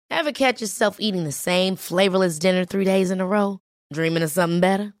Ever catch yourself eating the same flavorless dinner 3 days in a row? Dreaming of something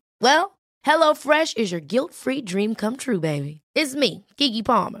better? Well, HelloFresh is your guilt-free dream come true, baby. It's me, Keke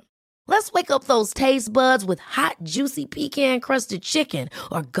Palmer. Let's wake up those taste buds with hot, juicy pecan-crusted chicken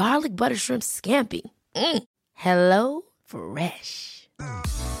or garlic butter shrimp scampi. Hello Fresh.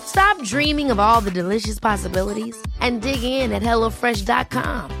 Stop dreaming of all the delicious possibilities and dig in at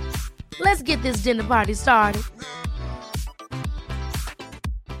HelloFresh.com. Let's get this dinner party started.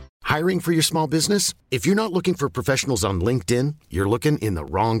 Hiring for your small business? If you're not looking for professionals on LinkedIn, you're looking in the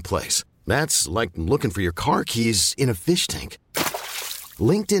wrong place. That's like looking for your car keys in a fish tank.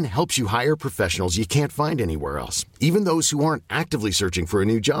 LinkedIn helps you hire professionals you can't find anywhere else, even those who aren't actively searching for a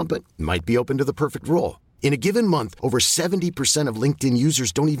new job but might be open to the perfect role. In a given month, over 70% of LinkedIn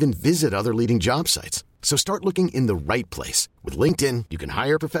users don't even visit other leading job sites. So start looking in the right place. With LinkedIn, you can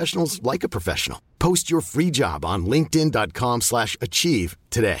hire professionals like a professional. Post your free job on linkedin.com/achieve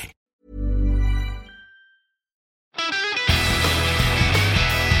today.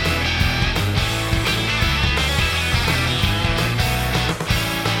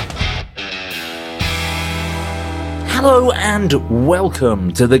 Hello and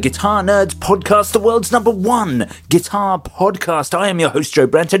welcome to the Guitar Nerds Podcast, the world's #1 guitar podcast. I am your host, Joe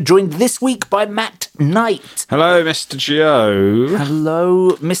Branton, joined this week by Matt Knight. Hello, Mr. Joe.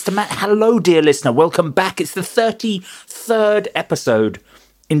 Hello, Mr. Matt. Hello, dear listener. Welcome back. It's the 33rd episode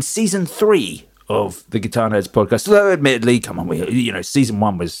in Season 3 of the Guitar Nerds Podcast. Although, admittedly, come on, Season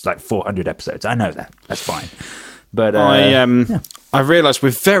 1 was like 400 episodes. I know that. That's fine. But I realised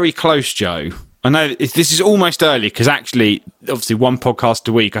we're very close, Joe. I know this is almost early because actually, obviously, one podcast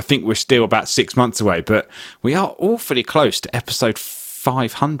a week. I think we're still about 6 months away, but we are awfully close to episode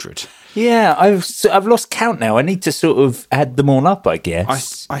 500. Yeah, I've lost count now. I need to sort of add them all up, I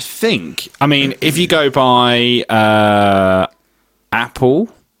guess. I think. I mean, if you go by Apple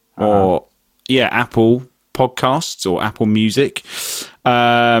or Apple Podcasts or Apple Music,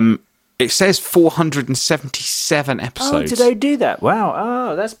 it says 477 episodes. Oh, did they do that? Wow.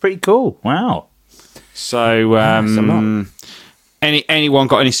 Oh, that's pretty cool. Wow. So, anyone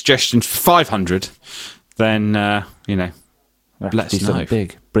got any suggestions for 500? Then let us know.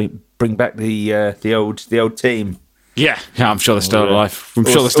 Big. Bring back the old team. Yeah, I'm sure they're still alive. I'm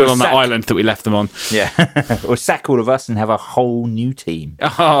sure they're still on that island that we left them on. Yeah, or sack all of us and have a whole new team.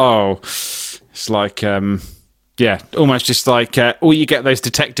 Oh, it's like almost just like all you get those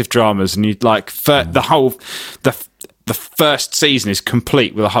detective dramas, and you'd like the first season is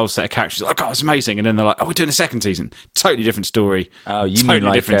complete with a whole set of characters. Like, oh, it's amazing, and then they're like, oh, we're doing a second season, totally different story. Oh, you totally mean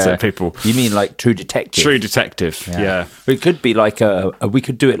like different set of people? You mean like True Detective? True Detective, yeah. It could be like we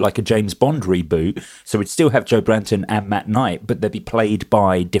could do it like a James Bond reboot. So we'd still have Joe Branton and Matt Knight, but they'd be played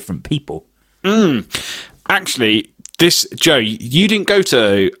by different people. Actually, Joe, you didn't go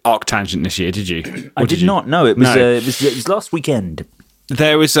to Arctangent this year, did you? I did not. No, it was last weekend.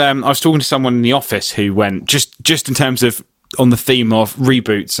 There was I was talking to someone in the office who went just in terms of on the theme of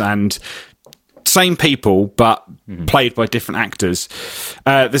reboots and same people but played by different actors.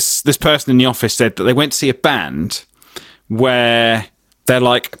 This person in the office said that they went to see a band where they're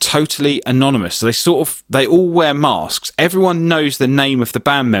like totally anonymous. So they all wear masks. Everyone knows the name of the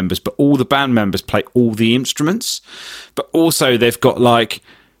band members, but all the band members play all the instruments. But also they've got like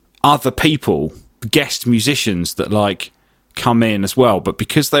other people, guest musicians that like come in as well. But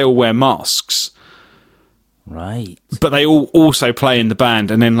because they all wear masks, right? But they all also play in the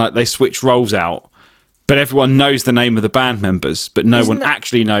band, and then like they switch roles out. But everyone knows the name of the band members, but no one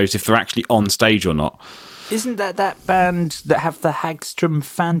actually knows if they're actually on stage or not. Isn't that band that have the Hagstrom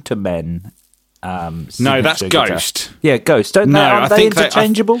Phantomen? No, that's Ghost. Yeah, Ghost. Aren't they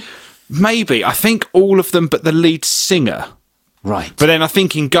interchangeable? Maybe. I think all of them, but the lead singer. Right. But then I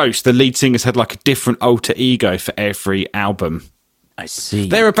think in Ghost, the lead singer's had like a different alter ego for every album. I see.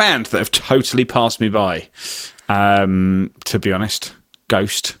 They're a band that have totally passed me by, to be honest.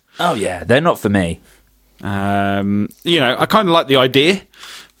 Ghost. Oh, yeah. They're not for me. I kind of like the idea,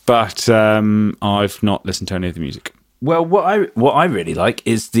 but I've not listened to any of the music. Well, what I really like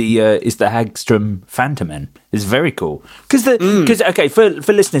is the Hagstrom Phantomen. It's very cool because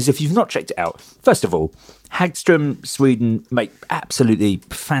for listeners, if you've not checked it out, first of all, Hagstrom Sweden make absolutely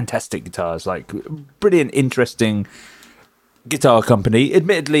fantastic guitars, like brilliant, interesting guitar company.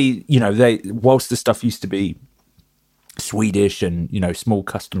 Admittedly, whilst the stuff used to be Swedish and small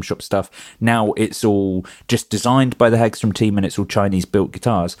custom shop stuff, now it's all just designed by the Hagstrom team and it's all Chinese built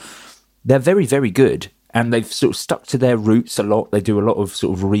guitars. They're very, very good. And they've sort of stuck to their roots a lot. They do a lot of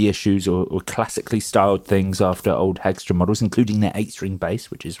sort of reissues or classically styled things after old Hagstrom models, including their 8-string bass,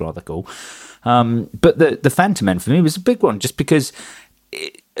 which is rather cool. But the Phantomen for me was a big one, just because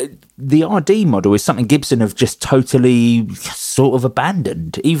the RD model is something Gibson have just totally sort of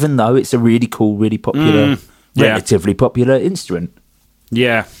abandoned, even though it's a really cool, really popular, relatively popular instrument.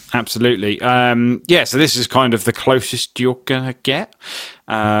 Yeah, absolutely. So this is kind of the closest you're going to get.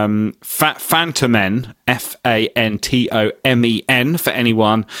 Fantomen, Fantomen, for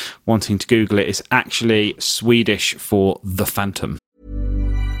anyone wanting to Google it, is actually Swedish for the phantom.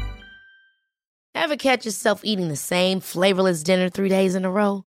 Ever catch yourself eating the same flavorless dinner 3 days in a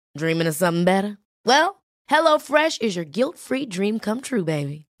row? Dreaming of something better? Well, HelloFresh is your guilt-free dream come true,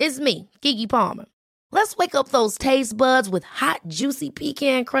 baby. It's me, Keke Palmer. Let's wake up those taste buds with hot, juicy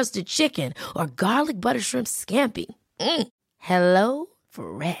pecan-crusted chicken or garlic butter shrimp scampi. Hello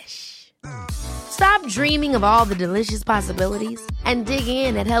Fresh. Stop dreaming of all the delicious possibilities and dig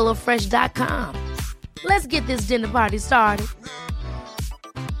in at HelloFresh.com. Let's get this dinner party started.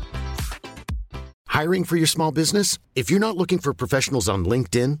 Hiring for your small business? If you're not looking for professionals on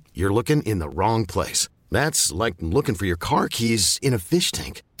LinkedIn, you're looking in the wrong place. That's like looking for your car keys in a fish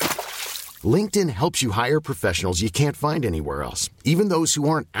tank. LinkedIn helps you hire professionals you can't find anywhere else, even those who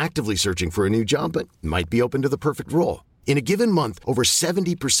aren't actively searching for a new job but might be open to the perfect role. In a given month, over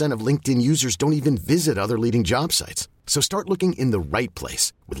 70% of LinkedIn users don't even visit other leading job sites. So start looking in the right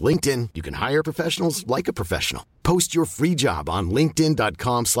place. With LinkedIn, you can hire professionals like a professional. Post your free job on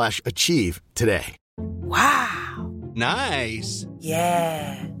linkedin.com/achieve today. Wow. Nice.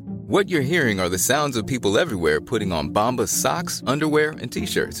 Yeah. What you're hearing are the sounds of people everywhere putting on Bombas socks, underwear, and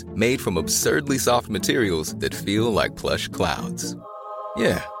T-shirts made from absurdly soft materials that feel like plush clouds.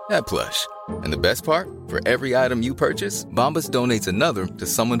 Yeah, that plush. And the best part? For every item you purchase, Bombas donates another to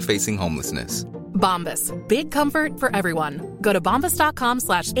someone facing homelessness. Bombas. Big comfort for everyone. Go to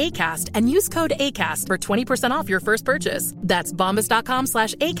bombas.com/ACAST and use code ACAST for 20% off your first purchase. That's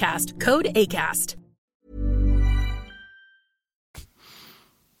bombas.com/ACAST. Code ACAST.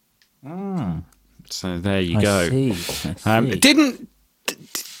 So there you go. I see.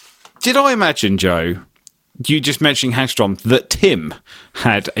 Did I imagine, Joe, you just mentioning Hagstrom, that Tim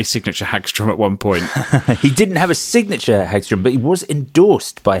had a signature Hagstrom at one point? He didn't have a signature Hagstrom, but he was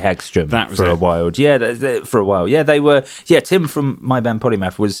endorsed by Hagstrom a while. Yeah, for a while. Yeah, they were. Yeah, Tim from my band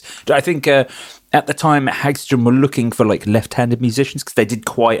Polymath was. I think at the time Hagstrom were looking for like left-handed musicians because they did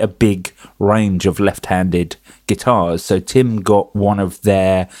quite a big range of left-handed guitars. So Tim got one of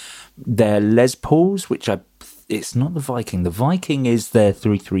their Les Pauls, which it's not the Viking. The Viking is their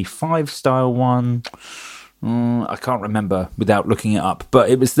 335 style one. I can't remember without looking it up, but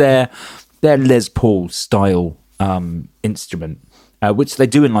it was their Les Paul style instrument, which they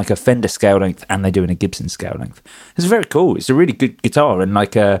do in like a Fender scale length and they do in a Gibson scale length. It's very cool. It's a really good guitar, and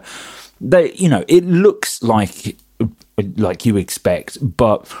it looks like you expect,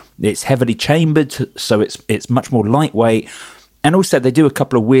 but it's heavily chambered, so it's much more lightweight. And also, they do a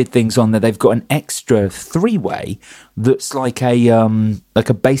couple of weird things on there. They've got an extra 3-way that's like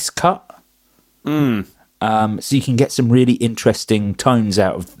a bass cut. So you can get some really interesting tones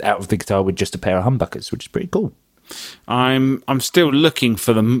out of the guitar with just a pair of humbuckers, which is pretty cool. I'm still looking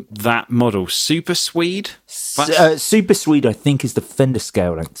for that model, Super Swede. Super Swede, I think, is the Fender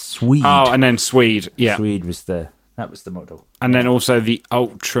scale length. Swede. Oh, and then Swede. Yeah, Swede was that was the model. And then also the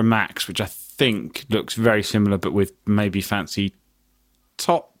Ultra Max, which I think looks very similar, but with maybe fancy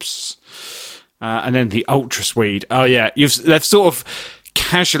tops. And then the Ultra Swede. Oh yeah, they've sort of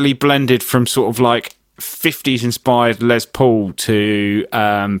casually blended from sort of like 50s inspired Les Paul to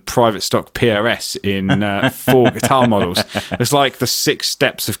private stock PRS in 4 guitar models. It's like the 6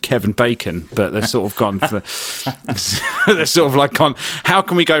 steps of Kevin Bacon, but they've sort of gone for they're sort of like gone, how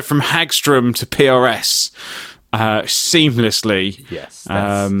can we go from Hagstrom to PRS seamlessly? Yes,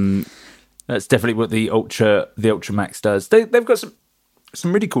 that's definitely what the Ultra Max does. They've got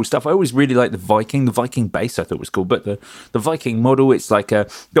some really cool stuff. I always really like the Viking bass I thought was cool, but the Viking model, it's like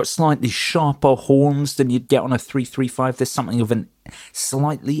got slightly sharper horns than you'd get on a 335. There's something of an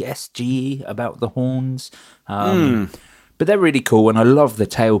slightly SG about the horns, but they're really cool, and I love the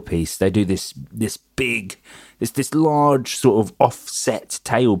tailpiece. They do this large sort of offset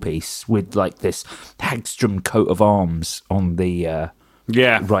tailpiece with like this Hagstrom coat of arms on the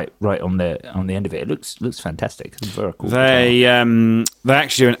right on the end of it. It looks fantastic. It's very cool. They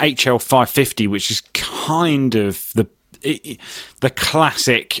actually do an HL 550, which is kind of the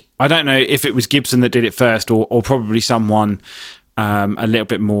classic. I don't know if it was Gibson that did it first, or probably someone a little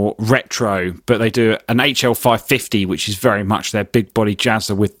bit more retro. But they do an HL 550, which is very much their big body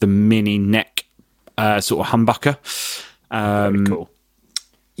jazzer with the mini neck sort of humbucker. Very cool.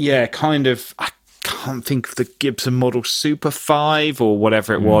 Yeah, kind of. I can't think of the Gibson Model Super 5 or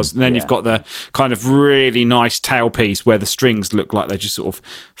whatever it was. And then you've got the kind of really nice tailpiece where the strings look like they just sort of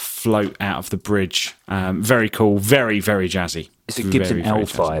float out of the bridge. Very cool. Very, very jazzy. It's a Gibson very L5,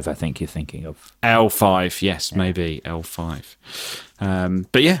 jazzy. I think you're thinking of. L5, yes, maybe L5.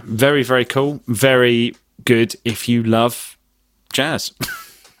 But yeah, very, very cool. Very good if you love jazz.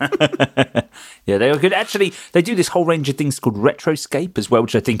 Yeah, they are good. Actually, they do this whole range of things called Retroscape as well,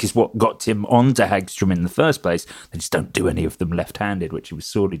 which I think is what got him onto Hagstrom in the first place. They just don't do any of them left-handed, which he was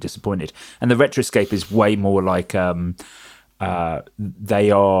sorely disappointed. And the Retroscape is way more like they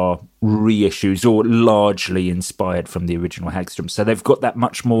are reissues or largely inspired from the original Hagstrom. So they've got that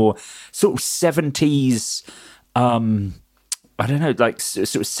much more sort of 70s... I don't know, like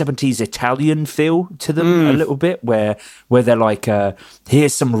sort of 70s Italian feel to them a little bit, where they're like,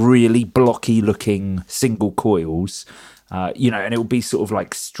 here's some really blocky looking single coils, and it will be sort of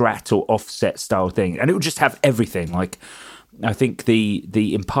like Strat or offset style thing, and it will just have everything. Like, I think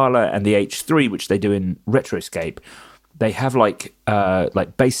the Impala and the H3, which they do in Retroscape, they have like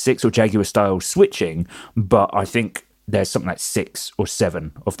Bass 6 or Jaguar style switching, but I think there's something like 6 or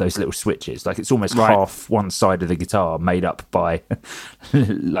 7 of those little switches. Like, it's almost half one side of the guitar made up by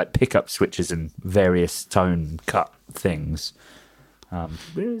like pickup switches and various tone cut things.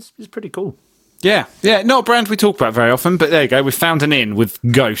 It's pretty cool. Yeah, not a brand we talk about very often, but there you go. We found an in with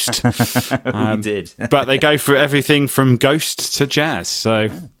Ghost. We did. But they go for everything from Ghost to jazz, so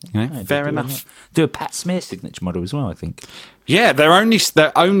fair enough. Do a Pat Smear signature model as well, I think. Yeah, their only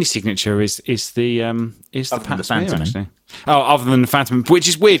signature is the Pat Smear, Phantom. actually. Oh, other than the Phantom, which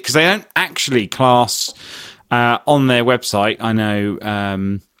is weird because they don't actually class on their website. I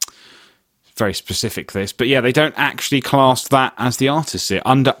know. Very specific this, but yeah, they don't actually class that as the artist series.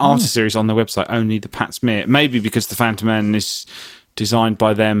 Under artist series on their website, only the Pat Smear. Maybe because the Phantom N is designed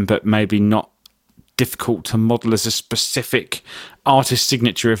by them, but maybe not difficult to model as a specific artist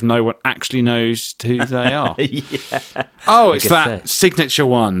signature if no one actually knows who they are. Oh, it's that signature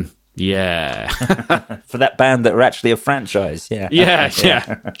one. Yeah. For that band that are actually a franchise. Yeah.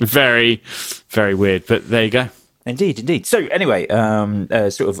 Very, very weird, but there you go. Indeed. So anyway,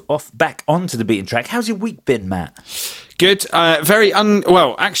 sort of back onto the beaten track. How's your week been, Matt? Good. Very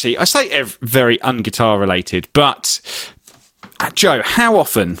well, actually, I say very un-guitar related, but Joe, how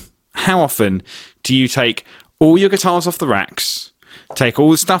often do you take all your guitars off the racks, take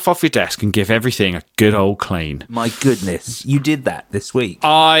all the stuff off your desk and give everything a good old clean? My goodness, you did that this week.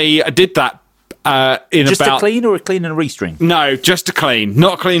 I did that just a clean or a clean and a restring? No, just a clean,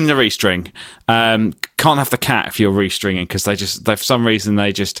 not a clean and a restring. Can't have the cat if you're restringing because they for some reason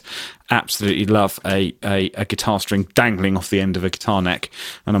they just absolutely love a guitar string dangling off the end of a guitar neck,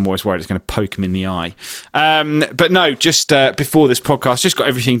 and I'm always worried it's going to poke them in the eye. But no, just before this podcast, just got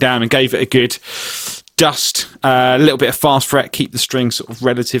everything down and gave it a good dust, a little bit of fast fret, keep the strings sort of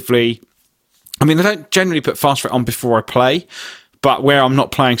relatively. I mean, I don't generally put fast fret on before I play, but where I'm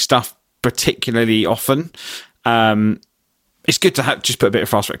not playing stuff particularly often, it's good to just put a bit of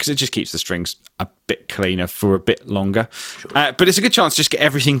fast fret because it just keeps the strings a bit cleaner for a bit longer. Sure. But it's a good chance to just get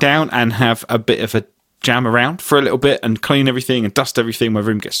everything down and have a bit of a jam around for a little bit and clean everything and dust everything. My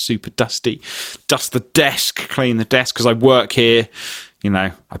room gets super dusty. Dust the desk, clean the desk because I work here,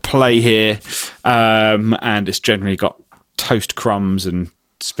 I play here, and it's generally got toast crumbs and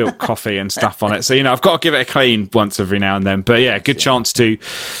spilt coffee and stuff on it. So, I've got to give it a clean once every now and then. But yeah, good chance to...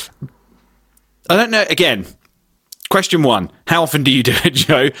 I don't know. Again, question one: how often do you do it,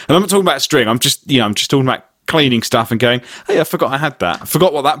 Joe? And I'm not talking about string. I'm just talking about cleaning stuff and going, "Hey, I forgot I had that. I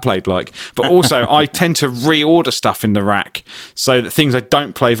forgot what that played like." But also, I tend to reorder stuff in the rack so that things I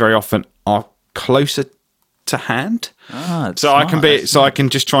don't play very often are closer to hand. I can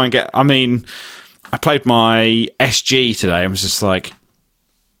just try and get. I mean, I played my SG today. I was just like,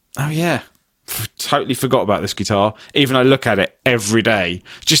 "Oh yeah." Totally forgot about this guitar. Even I look at it every day.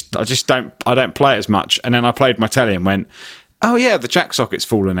 I don't play it as much. And then I played my telly and went, oh yeah, the jack socket's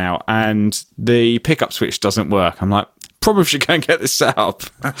fallen out and the pickup switch doesn't work. I'm like, probably should go and get this set up.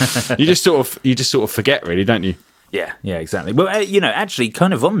 You just sort of forget, really, don't you? Yeah, exactly. Well, actually,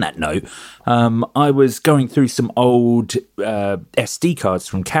 kind of on that note, I was going through some old SD cards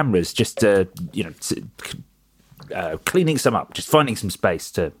from cameras, just cleaning some up, just finding some space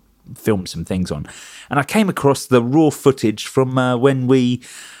to film some things on, and I came across the raw footage from when we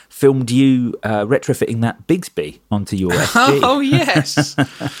filmed you retrofitting that Bigsby onto your SG. Oh yes,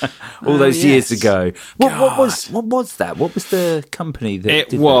 all those years ago. What was that? What was the company that it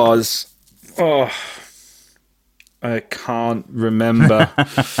did was? That? Oh, I can't remember.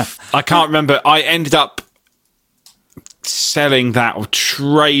 I ended up selling that or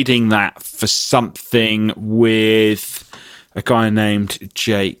trading that for something with a guy named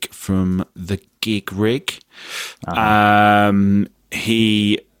Jake from the Gig Rig.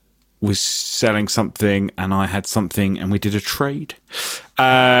 He was selling something and I had something and we did a trade.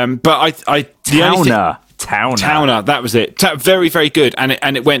 But Towner, that was it. Very, very good.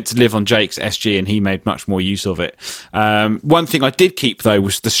 And it went to live on Jake's SG and he made much more use of it. One thing I did keep, though,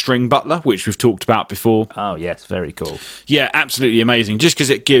 was the string butler, which we've talked about before. Oh, yes, very cool. Yeah, absolutely amazing. Just because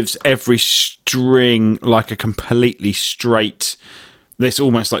it gives every string like a completely straight, this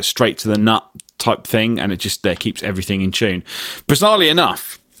almost like straight to the nut type thing, and it just keeps everything in tune. Bizarrely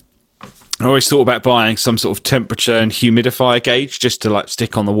enough, I always thought about buying some sort of temperature and humidifier gauge just to like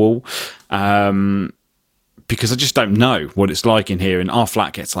stick on the wall. Because I just don't know what it's like in here, and our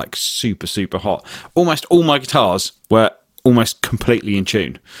flat gets like super, super hot. Almost all my guitars were almost completely in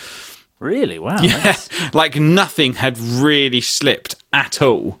tune. Really? Wow. Yeah, like nothing had really slipped at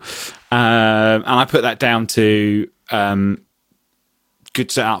all. And I put that down to good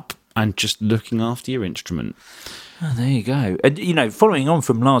setup and just looking after your instrument. Oh, there you go. And, following on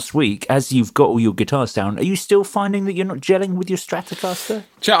from last week, as you've got all your guitars down, are you still finding that you're not gelling with your Stratocaster?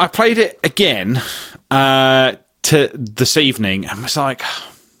 So I played it again to this evening and was like,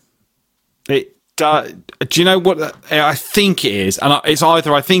 do you know what I think it is? And it's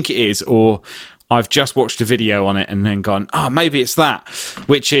either I think it is or I've just watched a video on it and then gone, maybe it's that,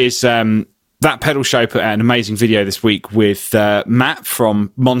 which is that Pedal Show put out an amazing video this week with Matt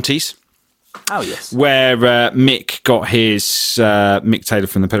from Monty's. Oh, yes. Where Mick Taylor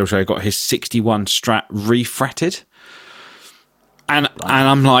from the Pedal Show got his 61 Strat refretted. And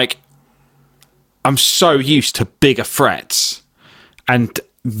I'm like, I'm so used to bigger frets. And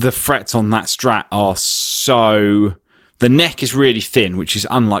the frets on that Strat are so... The neck is really thin, which is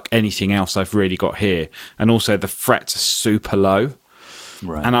unlike anything else I've really got here. And also the frets are super low.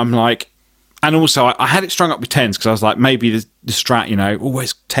 Right. And I'm like... And also, I had it strung up with 10s because I was like, maybe the Strat,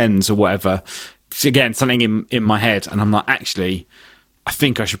 always 10s or whatever. It's, again, something in my head. And I'm like, actually, I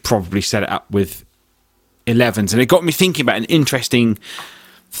think I should probably set it up with 11s. And it got me thinking about an interesting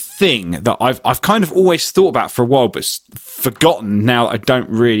thing that I've kind of always thought about for a while, but forgotten now that I don't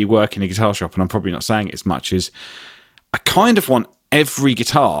really work in a guitar shop, and I'm probably not saying it as much, is I kind of want every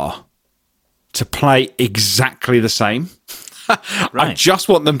guitar to play exactly the same. Right. I just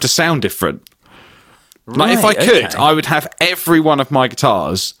want them to sound different. Like if I could, I would have every one of my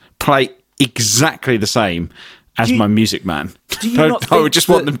guitars play exactly the same as my Music Man. I would just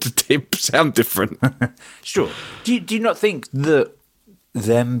want them to sound different. Sure. Do you not think that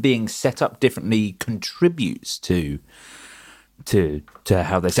them being set up differently contributes to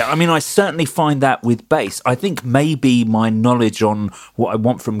how they sound? I mean, I certainly find that with bass. I think maybe my knowledge on what I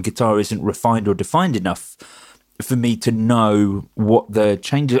want from guitar isn't refined or defined enough for me to know what the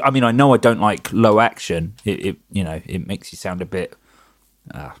changes. I mean, I know I don't like low action. It makes you sound a bit,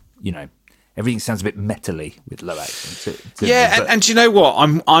 everything sounds a bit metally with low action. And you know what?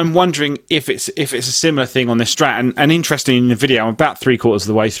 I'm wondering if it's a similar thing on this Strat. And interesting, in the video, I'm about 3/4 of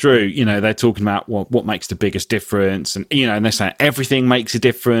the way through. They're talking about what makes the biggest difference, and and they're saying everything makes a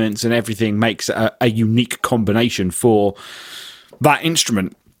difference, and everything makes a unique combination for that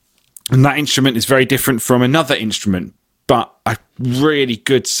instrument. And that instrument is very different from another instrument, but a really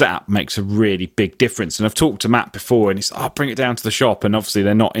good setup makes a really big difference. And I've talked to Matt before, and he's, bring it down to the shop. And obviously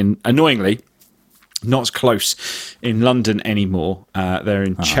they're not annoyingly, not as close in London anymore. They're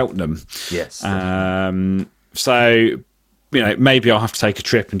in Cheltenham. Yes. So, maybe I'll have to take a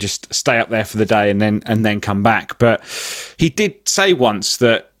trip and just stay up there for the day and then come back. But he did say once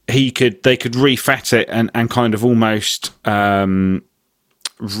that they could refret it and kind of almost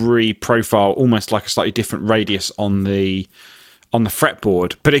reprofile almost like a slightly different radius on the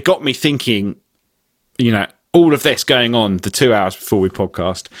fretboard. But it got me thinking, all of this going on the 2 hours before we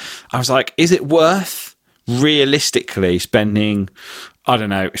podcast, I was like, is it worth realistically spending, I don't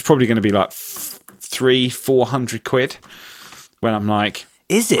know, it's probably going to be like 300-400 quid, when I'm like,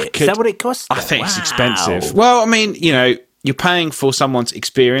 is it? Is that what it costs? I think it's expensive. Well, I mean, you're paying for someone's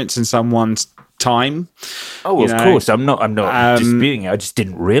experience and someone's time. Oh, of course. I'm not disputing it. I just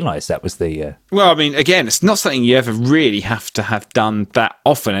didn't realise that was the. Well, I mean, again, it's not something you ever really have to have done that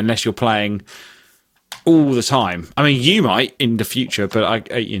often, unless you're playing all the time. I mean, you might in the future, but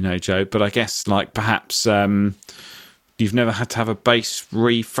Joe. But I guess perhaps you've never had to have a bass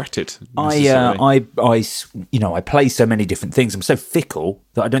refretted. I play so many different things. I'm so fickle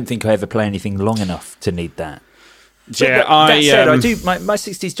that I don't think I ever play anything long enough to need that. Yeah, that said, I do. My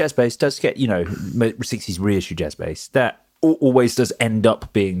 60s jazz bass does get, my 60s reissue jazz bass. That always does end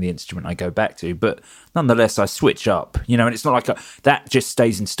up being the instrument I go back to, but nonetheless I switch up, and it's not like that just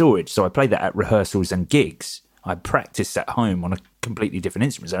stays in storage. So I play that at rehearsals and gigs. I practice at home on a completely different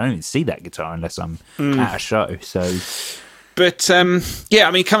instrument. I don't even see that guitar unless I'm at a show. So, but coming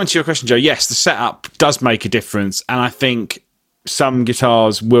to your question, Joe, yes, the setup does make a difference, and I think some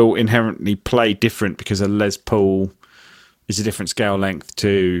guitars will inherently play different because a Les Paul is a different scale length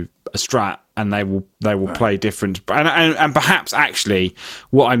to a Strat, and they will play different. And perhaps actually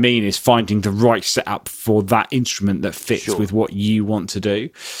what I mean is finding the right setup for that instrument that fits with what you want to do.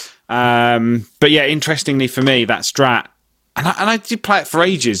 But yeah, interestingly for me, that Strat, and I did play it for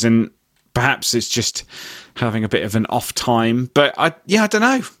ages, and perhaps it's just having a bit of an off time. But I don't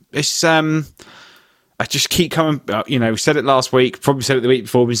know. It's I just keep coming. We said it last week, probably said it the week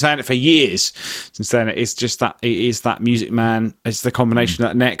before. We've been saying it for years. Since then, it's just that it is that Music Man. It's the combination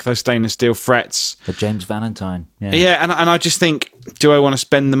of that neck, those stainless steel frets. The James Valentine. Yeah, and I just think, do I want to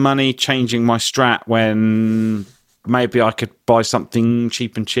spend the money changing my Strat when maybe I could buy something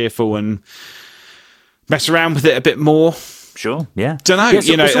cheap and cheerful and mess around with it a bit more? Sure, yeah. Don't know. It's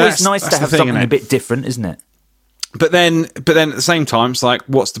always nice to have something a bit different, isn't it? But then at the same time, it's like,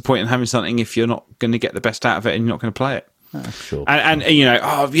 what's the point in having something if you're not going to get the best out of it and you're not going to play it? Sure. And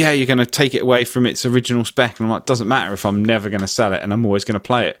you're going to take it away from its original spec. And I'm like, doesn't matter if I'm never going to sell it and I'm always going to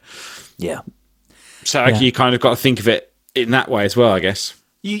play it. Yeah. So you kind of got to think of it in that way as well, I guess.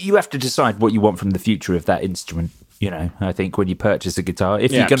 You have to decide what you want from the future of that instrument. I think when you purchase a guitar,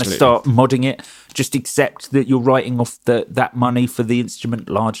 if you're going to start modding it, just accept that you're writing off that money for the instrument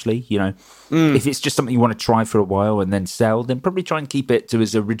largely. If it's just something you want to try for a while and then sell, then probably try and keep it to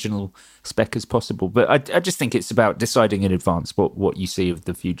as original spec as possible. But I just think it's about deciding in advance what you see of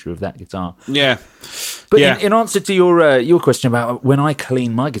the future of that guitar. Yeah. But in answer to your question about when I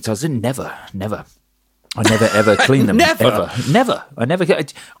clean my guitars, never. I never ever clean them. Never.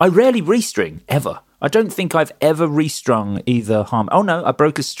 I rarely restring ever. I don't think I've ever restrung either Harmony. Oh no, I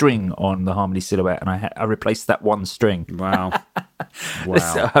broke a string on the Harmony Silhouette, and I replaced that one string. Wow.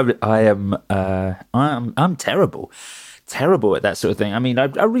 So I'm terrible at that sort of thing. I mean, I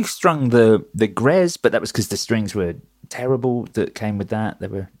restrung the Grez, but that was because the strings were terrible that came with that. They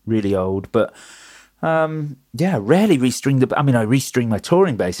were really old, but. Rarely restring I restring my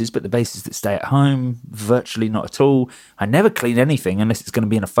touring basses, but the basses that stay at home, virtually not at all. I never clean anything unless it's going to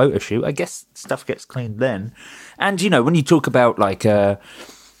be in a photo shoot. I guess stuff gets cleaned then. And, when you talk about like,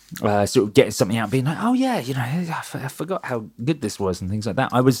 sort of getting something out and being like, oh yeah, I forgot how good this was and things like that.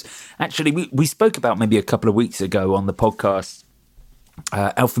 I was actually, we spoke about maybe a couple of weeks ago on the podcast,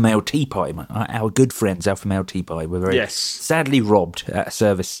 Alpha Male Tea Party, our good friends Alpha Male Tea Party were very sadly robbed at a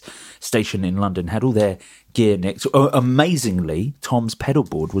service station in London, had all their gear nicked. Amazingly, Tom's pedal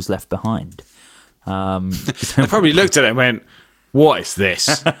board was left behind. They probably looked at it and went, what is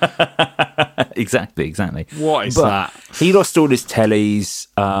this? Exactly. What is that? He lost all his tellies,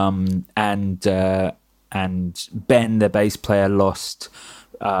 and Ben, the bass player, lost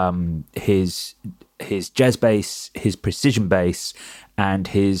his jazz bass, his precision bass, and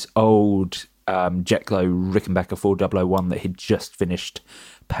his old Jeklo Rickenbacker 4001 that he'd just finished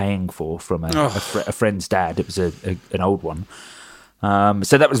paying for from a friend's dad. It was an old one.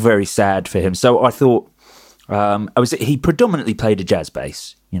 So that was very sad for him. So I thought, he predominantly played a jazz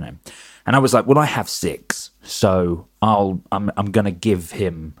bass, and I was like, well, I have 6, so I'm going to gift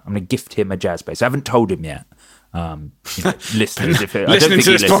him a jazz bass. I haven't told him yet. Listeners, I don't think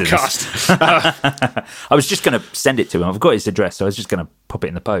to he this listens. podcast. I was just going to send it to him. I've got his address, so I was just going to pop it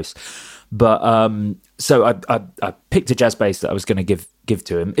in the post. But so I picked a jazz bass that I was going to give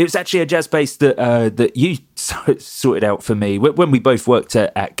to him. It was actually a jazz bass that you sorted out for me when we both worked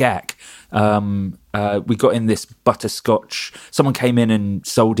at GAC. We got in this butterscotch. Someone came in and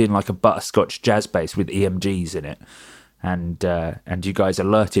sold in like a butterscotch jazz bass with EMGs in it. And you guys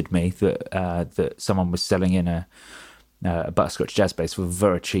alerted me that someone was selling in a butterscotch jazz bass for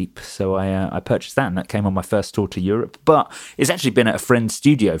very cheap, so I purchased that, and that came on my first tour to Europe. But it's actually been at a friend's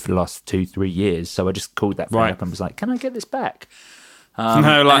studio for the last 2-3 years, so I just called that friend up and was like, "Can I get this back?"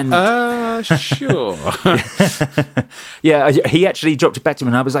 Sure. Yeah, he actually dropped it back to me,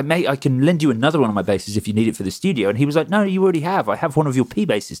 and I was like, "Mate, I can lend you another one of my basses if you need it for the studio." And he was like, "No, you already have. I have one of your P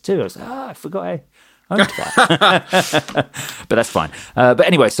basses too." I was like, I forgot I owned that. But that's fine. But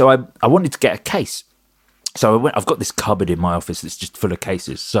anyway, so I wanted to get a case. So I've got this cupboard in my office that's just full of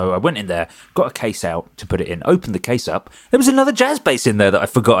cases. So I went in there, got a case out to put it in, opened the case up. There was another jazz bass in there that I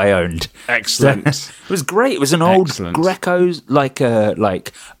forgot I owned. Excellent. So, it was great. It was an old Greco's, like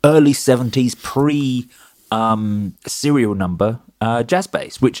early 70s pre serial number jazz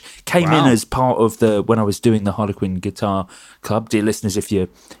bass, which came in as part of when I was doing the Harlequin Guitar Club. Dear listeners, if you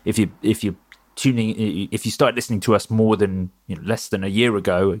started listening to us more than less than a year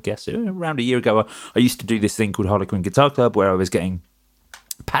ago, I guess around a year ago, I used to do this thing called Harlequin Guitar Club, where I was getting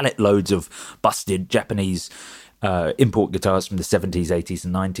pallet loads of busted Japanese import guitars from the 70s, 80s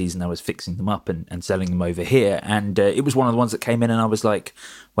and 90s, and I was fixing them up and selling them over here. And it was one of the ones that came in, and I was like,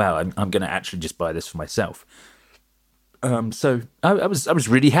 wow, I'm going to actually just buy this for myself. So I was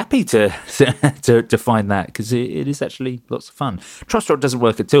really happy to find that, because it is actually lots of fun. Truss rod doesn't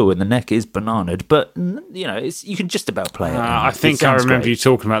work at all, and the neck is bananaed, but you can just about play it. I think I remember you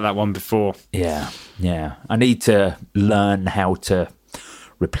talking about that one before. Yeah. I need to learn how to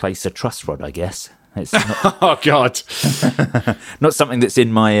replace a truss rod, I guess. It's not, oh God, not something that's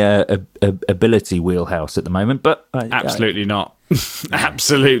in my ability wheelhouse at the moment. But absolutely not.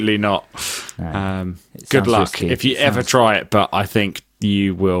 Absolutely not. Good luck risky. If you ever try it, but I think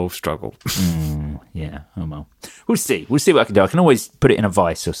you will struggle. Yeah. Oh well. We'll see. We'll see what I can do. I can always put it in a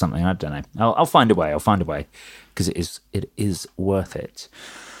vice or something. I don't know. I'll find a way. Because it is worth it.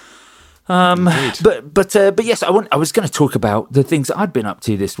 But yes, I was going to talk about the things that I'd been up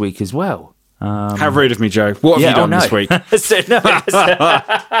to this week as well. How rude of me, Joe. What have you done this week? I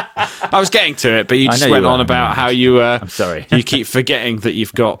was getting to it, but you just went on about how you I'm sorry. You keep forgetting that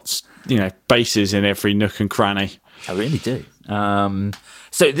you've got bases in every nook and cranny. I really do.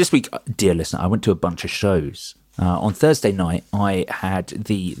 So this week, dear listener, I went to a bunch of shows. On Thursday night, I had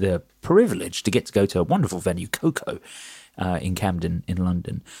the privilege to go to a wonderful venue, Coco, in Camden, in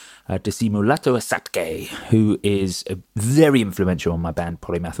London, to see Mulatto Asatke, who is very influential on my band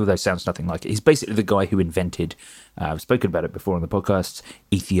Polymath, although sounds nothing like it. He's basically the guy who invented, I've spoken about it before on the podcast,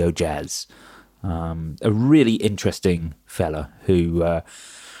 Ethio Jazz. A really interesting fella who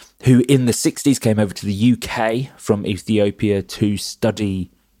in the 60s came over to the UK from Ethiopia to study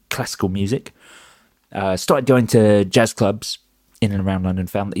classical music. Started going to jazz clubs in and around London,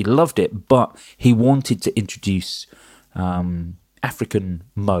 found that he loved it, but he wanted to introduce African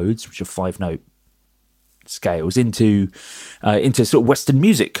modes, which are 5-note scales, into sort of Western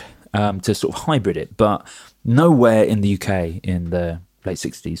music, to sort of hybrid it. But nowhere in the UK in the late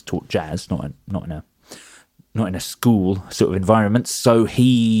 60s taught jazz, not in a school sort of environment. So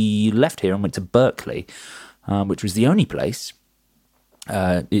he left here and went to Berkeley, which was the only place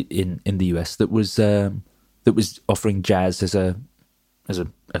in the US that was offering jazz as a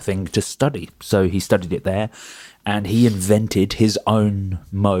thing to study. So he studied it there, and he invented his own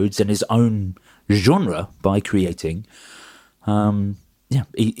modes and his own genre by creating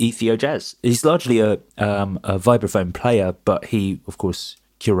Ethio Jazz. He's largely a vibraphone player, but he of course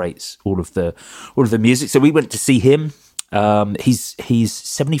curates all of the music. So we went to see him. He's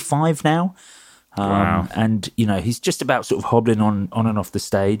 75 now. Wow. And he's just about sort of hobbling on and off the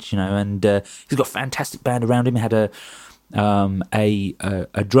stage, and he's got a fantastic band around him. He had a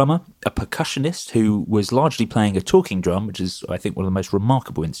drummer, a percussionist who was largely playing a talking drum, which is, I think, one of the most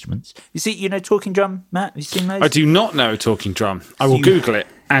remarkable instruments. You know talking drum, Matt? Have you seen those? I do not know a talking drum. I will Google it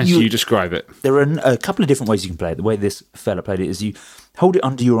as you describe it. There are a couple of different ways you can play it. The way this fella played it is you hold it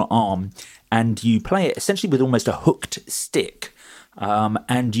under your arm and you play it essentially with almost a hooked stick,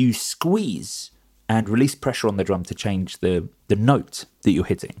 and you squeeze and release pressure on the drum to change the note that you're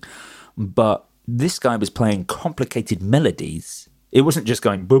hitting. But this guy was playing complicated melodies. It wasn't just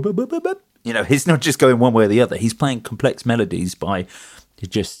going boop, boop, boop, boop, boop. He's not just going one way or the other. He's playing complex melodies by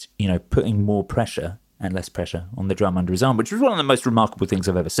just, putting more pressure and less pressure on the drum under his arm, which was one of the most remarkable things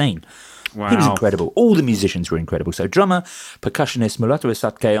I've ever seen. Wow. He was incredible. All the musicians were incredible. So drummer, percussionist, Mulatto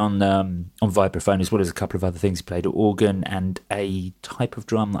Asatke on vibraphone, as well as a couple of other things. He played organ and a type of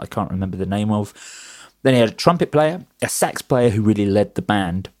drum that I can't remember the name of. Then he had a trumpet player, a sax player who really led the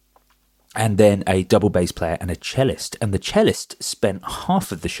band, and then a double bass player and a cellist. And the cellist spent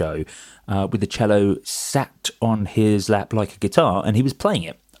half of the show with the cello sat on his lap like a guitar, and he was playing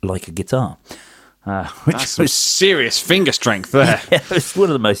it like a guitar. Which was serious finger strength there. Yeah, it was one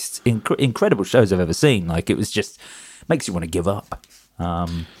of the most incredible shows I've ever seen. Like, it was just makes you want to give up.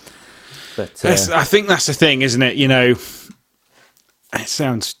 But I think that's the thing, isn't it? It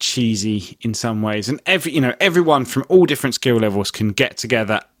sounds cheesy in some ways, and everyone from all different skill levels can get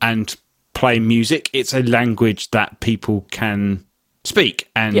together and play music. It's a language that people can speak,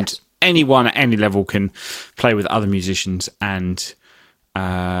 and anyone at any level can play with other musicians and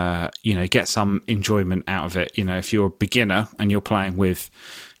get some enjoyment out of it. If you're a beginner and you're playing with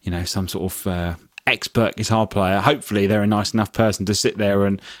some sort of expert guitar player, hopefully they're a nice enough person to sit there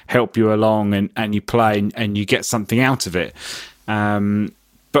and help you along, and you play and you get something out of it.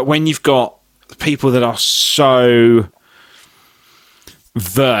 But when you've got people that are so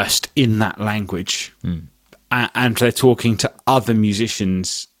versed in that language, and they're talking to other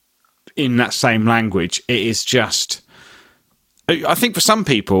musicians in that same language, it is just. I think for some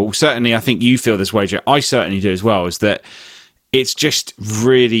people, certainly, I think you feel this way, Joe. I certainly do as well. Is that it's just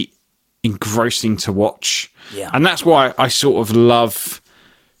really engrossing to watch, and that's why I sort of love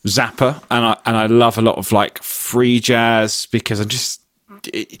Zappa, and I love a lot of like free jazz, because I'm just.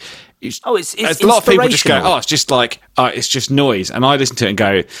 It's a lot of people just go, it's just like it's just noise, and I listen to it and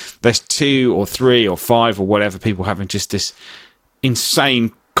go, there's 2 or 3 or 5 or whatever people having just this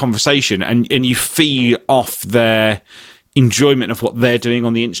insane conversation, and you feed off their enjoyment of what they're doing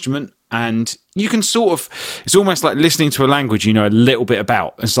on the instrument, and you can sort of, it's almost like listening to a language you know a little bit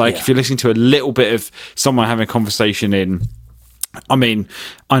about. It's like if you're listening to a little bit of someone having a conversation in, I mean,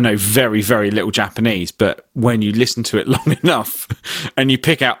 I know very, very little Japanese, but when you listen to it long enough and you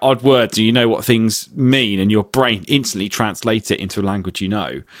pick out odd words and you know what things mean, and your brain instantly translates it into a language you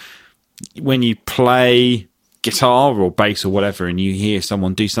know, when you play guitar or bass or whatever and you hear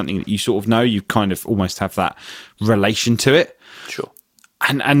someone do something that you sort of know, you kind of almost have that relation to it. Sure.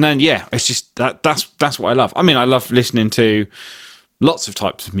 And then, it's just that's what I love. I mean, I love listening to lots of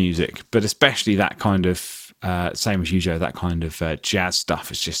types of music, but especially that kind of, same as you, Joe, that kind of jazz stuff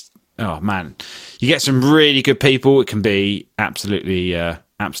is just, oh man, you get some really good people. It can be absolutely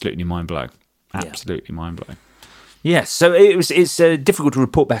mind-blowing. Absolutely mind-blowing. Yes, so it's difficult to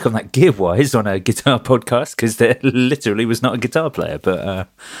report back on that gear-wise on a guitar podcast, because there literally was not a guitar player, but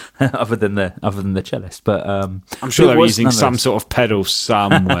other than the cellist. But I'm sure they were using some sort of pedal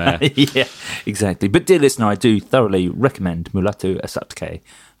somewhere. Yeah, exactly. But dear listener, I do thoroughly recommend Mulatu Asatke.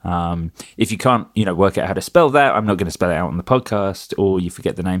 If you can't, work out how to spell that, I'm not going to spell it out on the podcast, or you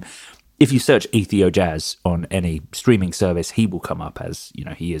forget the name. If you search Ethio Jazz on any streaming service, he will come up as,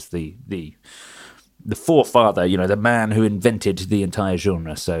 he is the forefather, the man who invented the entire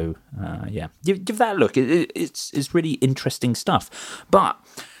genre. So, give that a look. It's really interesting stuff. But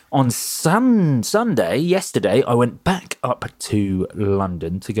on Sunday, yesterday, I went back up to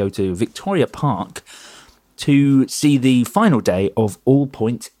London to go to Victoria Park to see the final day of All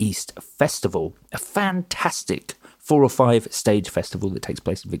Points East Festival, a fantastic 4 or 5 stage festival that takes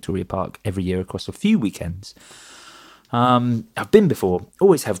place in Victoria Park every year across a few weekends. I've been before,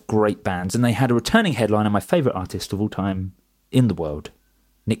 always have great bands, and they had a returning headliner, my favourite artist of all time in the world,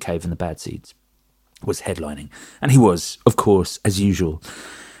 Nick Cave and the Bad Seeds, was headlining. And he was, of course, as usual,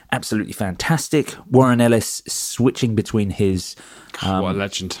 absolutely fantastic. Warren Ellis switching between his... what a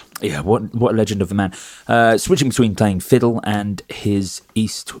legend. Yeah, what a legend of a man. Switching between playing fiddle and his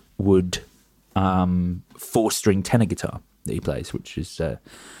Eastwood 4-string tenor guitar that he plays, which is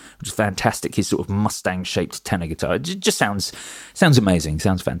fantastic. His sort of Mustang-shaped tenor guitar. It just sounds amazing.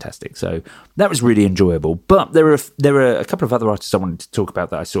 Sounds fantastic. So that was really enjoyable. But there are a couple of other artists I wanted to talk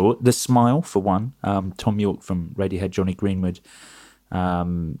about that I saw. The Smile, for one. Tom York from Radiohead, Johnny Greenwood.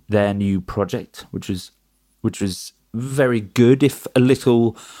 Their new project, which was very good, if a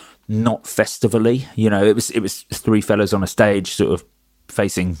little not festivally. It was 3 fellas on a stage, sort of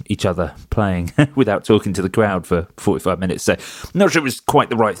facing each other, playing without talking to the crowd for 45 minutes. So I'm not sure it was quite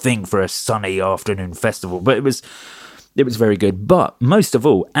the right thing for a sunny afternoon festival, but it was very good. But most of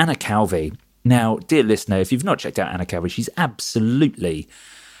all, Anna Calvi. Now, dear listener, if you've not checked out Anna Calvi, she's absolutely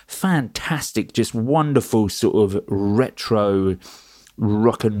fantastic, just wonderful sort of retro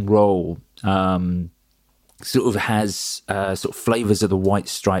rock and roll. Sort of has sort of flavours of the White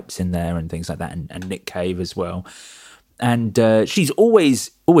Stripes in there and things like that, and Nick Cave as well. And she's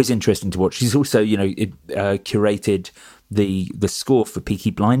always interesting to watch. She's also, curated the score for Peaky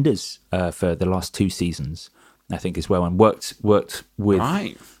Blinders for the last 2 seasons, I think, as well, and worked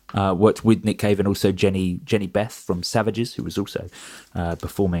with Nick Cave and also Jenny Beth from Savages, who was also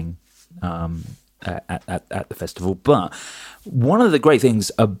performing at the festival. But one of the great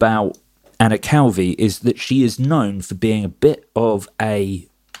things about Anna Calvi is that she is known for being a bit of a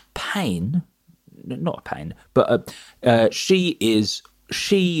pain. Not a pain, but she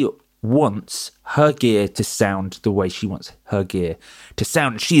wants her gear to sound the way she wants her gear to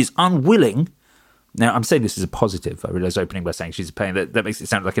sound. She is unwilling. Now, I'm saying this as a positive. I realise opening by saying she's a pain. That makes it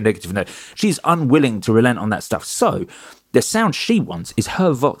sound like a negative note. She's unwilling to relent on that stuff. So the sound she wants is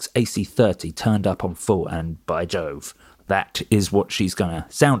her Vox AC30 turned up on full, and by Jove, that is what she's going to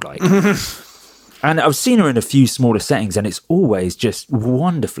sound like. And I've seen her in a few smaller settings, and it's always just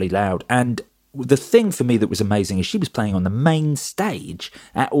wonderfully loud. And the thing for me that was amazing is she was playing on the main stage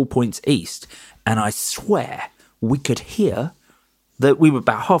at All Points East, and I swear we could hear that we were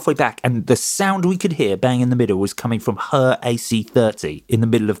about halfway back, and the sound we could hear bang in the middle was coming from her AC30 in the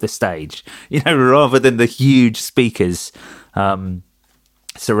middle of the stage, rather than the huge speakers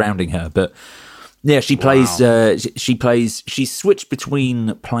surrounding her. But yeah, she plays. She switched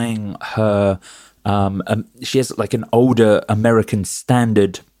between playing her. She has like an older American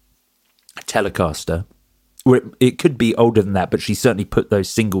standard Telecaster. It could be older than that, but she certainly put those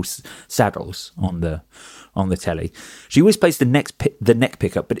single saddles on the telly. She always plays the neck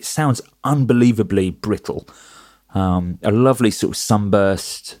pickup, but it sounds unbelievably brittle. A lovely sort of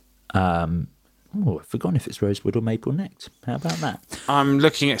sunburst. I've forgotten if it's rosewood or maple necked. How about that? I'm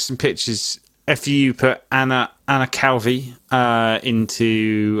looking at some pictures. If you put Anna Calvi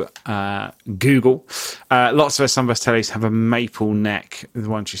into Google, lots of her sunburst tellies have a maple neck. The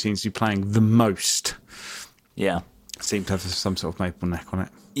one she seems to be playing the most. Yeah, seemed to have some sort of maple neck on it.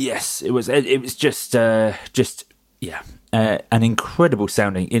 Yes, it was. It was just an incredible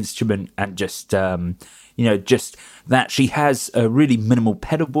sounding instrument, and just that she has a really minimal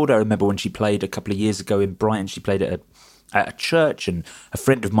pedal board. I remember when she played a couple of years ago in Brighton. She played at a church, and a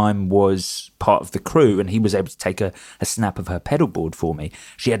friend of mine was part of the crew, and he was able to take a snap of her pedal board for me.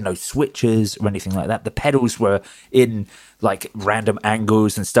 She had no switches or anything like that. The pedals were in like random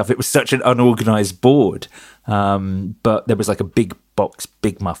angles and stuff. It was such an unorganized board, but there was like a big box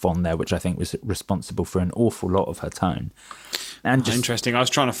Big Muff on there, which I think was responsible for an awful lot of her tone. And just interesting. I was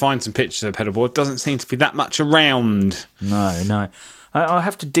trying to find some pictures of the pedal board. Doesn't seem to be that much around. No. I'll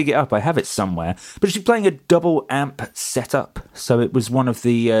have to dig it up. I have it somewhere. But she's playing a double amp setup. So it was one of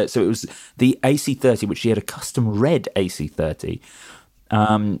the... it was the AC30, which she had a custom red AC30.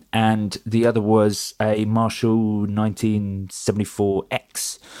 And the other was a Marshall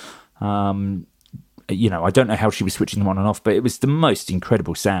 1974X. I don't know how she was switching them on and off, but it was the most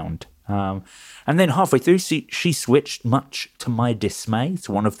incredible sound. And then halfway through, she switched, much to my dismay,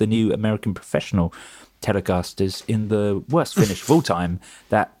 to one of the new American Professional Telecasters in the worst finish of all time,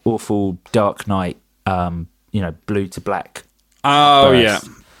 that awful Dark Knight, blue to black. Oh, burst.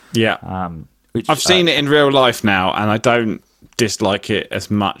 yeah. I've seen it in real life now, and I don't dislike it as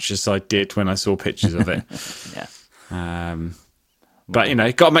much as I did when I saw pictures of it. Yeah.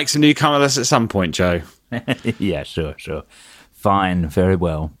 But, got to make some new colours at some point, Joe. Yeah, sure. Fine, very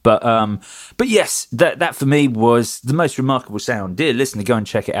well. But yes, that for me was the most remarkable sound. Dear listener, go and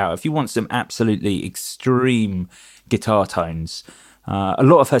check it out. If you want some absolutely extreme guitar tones, a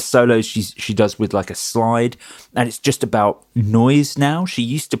lot of her solos she does with like a slide, and it's just about noise now. She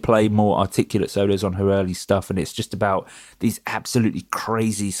used to play more articulate solos on her early stuff, and it's just about these absolutely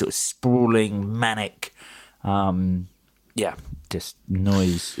crazy, sort of sprawling, manic, just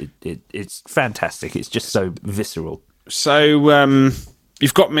noise. It's fantastic. It's just so visceral. So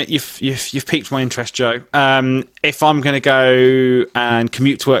you've got me. You've piqued my interest, Joe. If I'm going to go and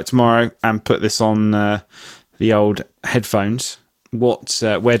commute to work tomorrow and put this on the old headphones,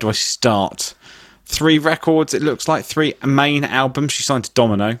 where do I start? 3 records. It looks like 3 main albums. She signed to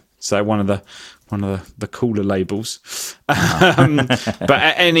Domino, so one of the cooler labels.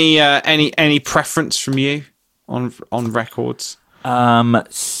 But any preference from you on records?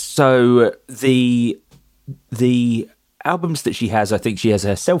 So the albums that she has, I think she has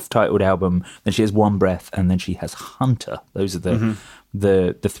her self-titled album, then she has One Breath, and then she has Hunter. Those are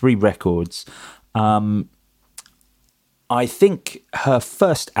the 3 records. I think her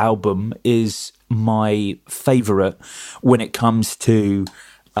first album is my favourite when it comes to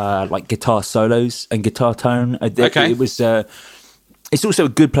like guitar solos and guitar tone. Okay. It was. It's also a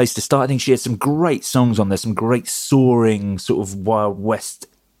good place to start. I think she has some great songs on there, some great soaring sort of Wild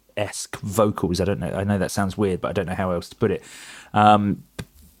West-esque vocals. I don't know. I know that sounds weird, but I don't know how else to put it.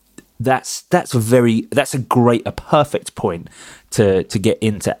 That's a perfect point to get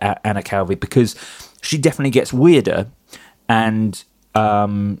into Anna Calvi, because she definitely gets weirder, and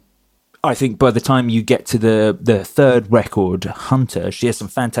I think by the time you get to the 3rd record, Hunter, she has some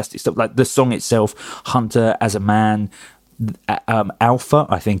fantastic stuff, like the song itself, Hunter as a Man. Alpha,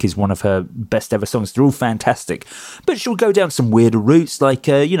 I think, is one of her best ever songs. They're all fantastic, but she'll go down some weirder routes, like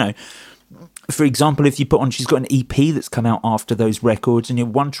for example, if you put on, she's got an EP that's come out after those records,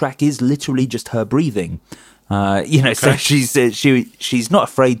 and one track is literally just her breathing. Okay. So she's not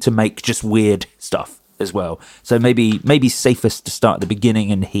afraid to make just weird stuff as well. So maybe safest to start at the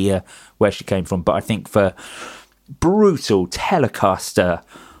beginning and hear where she came from. But I think for brutal Telecaster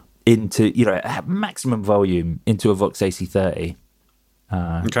into at maximum volume into a Vox AC30,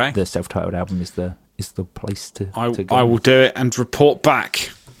 the self-titled album is the place to go. I will do it and report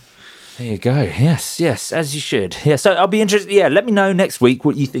back. There you go. Yes, as you should. Yeah, so I'll be interested. Yeah, let me know next week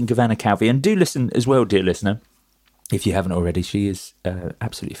what you think of Anna Calvi, and do listen as well, dear listener, if you haven't already. She is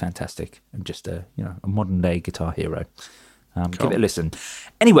absolutely fantastic and just a modern day guitar hero. Give it a listen.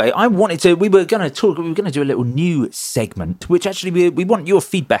 Anyway, we were going to do a little new segment, which actually we want your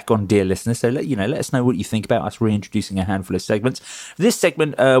feedback on, dear listeners. So let us know what you think about us reintroducing a handful of segments. This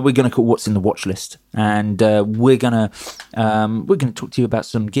segment we're going to call "What's in the Watch List," and we're going to talk to you about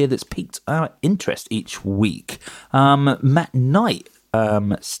some gear that's piqued our interest each week. Matt Knight,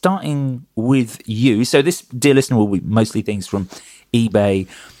 starting with you. So this, dear listener, will be mostly things from eBay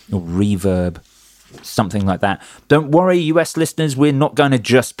or Reverb, something like that. Don't worry, US listeners, we're not going to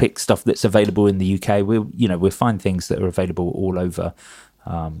just pick stuff that's available in the UK. We'll find things that are available all over,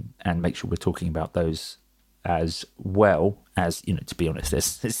 and make sure we're talking about those as well. As to be honest,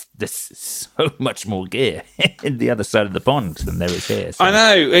 there's so much more gear in the other side of the pond than there is here. So. I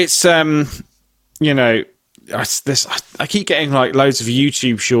know, it's I keep getting like loads of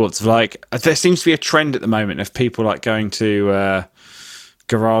YouTube shorts of like, there seems to be a trend at the moment of people like going to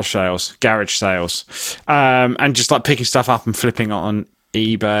garage sales, and just like picking stuff up and flipping it on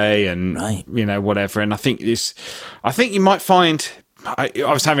eBay and whatever. And I think you might find, I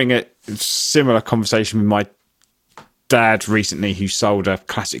was having a similar conversation with my dad recently, who sold a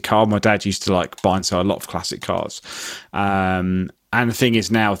classic car. My dad used to like buy and sell a lot of classic cars, and the thing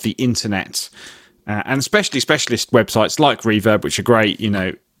is now the internet, and especially specialist websites like Reverb, which are great,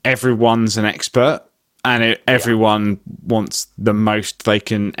 everyone's an expert. And everyone wants the most they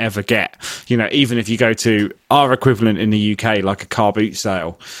can ever get. Even if you go to our equivalent in the UK, like a car boot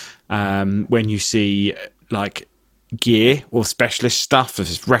sale, when you see like gear or specialist stuff, such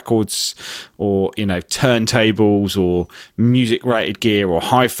as records or turntables or music rated gear or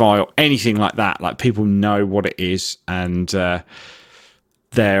hi-fi or anything like that, like people know what it is, and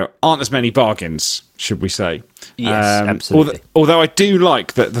there aren't as many bargains, should we say. Yes, absolutely. Although I do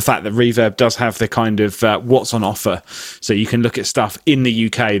like the fact that Reverb does have the kind of what's on offer, so you can look at stuff in the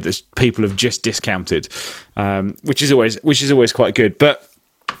UK that people have just discounted, which is always quite good. But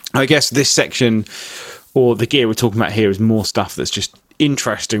I guess this section, or the gear we're talking about here, is more stuff that's just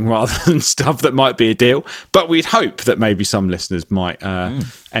interesting rather than stuff that might be a deal. But we'd hope that maybe some listeners might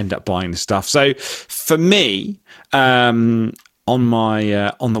end up buying the stuff. So for me, on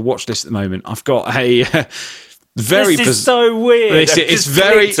the watch list at the moment, I've got a very this is so weird. It's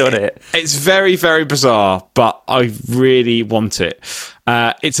very, very bizarre, but I really want it.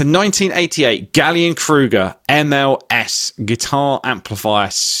 It's a 1988 Gallien-Kruger MLS guitar amplifier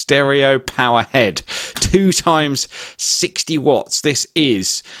stereo power head, 2 times 60 watts. This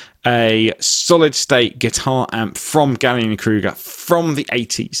is a solid state guitar amp from Gallien-Kruger from the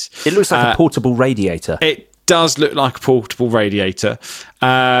 80s. It looks like a portable radiator. It does look like a portable radiator.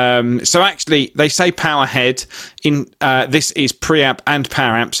 So actually, they say power head. This is preamp and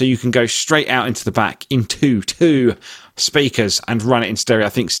power amp, so you can go straight out into the back into 2 speakers and run it in stereo. I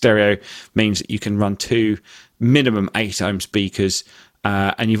think stereo means that you can run 2 minimum 8-ohm speakers.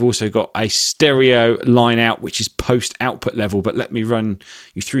 And you've also got a stereo line out, which is post output level, but let me run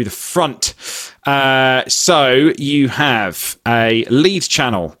you through the front. So you have a lead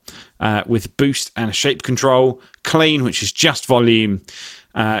channel with boost and a shape control, clean, which is just volume,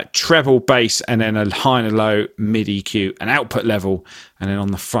 treble bass, and then a high and a low mid EQ, and output level. And then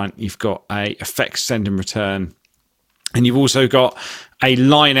on the front, you've got a effects send and return. And you've also got a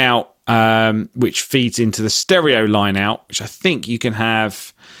line out, which feeds into the stereo line out, which I think you can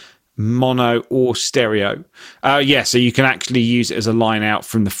have mono or stereo. So you can actually use it as a line out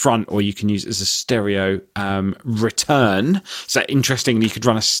from the front, or you can use it as a stereo return. So interestingly, you could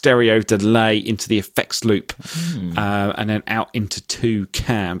run a stereo delay into the effects loop, and then out into 2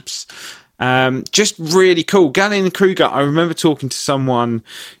 cabs. Just really cool. Gallien-Kruger, I remember talking to someone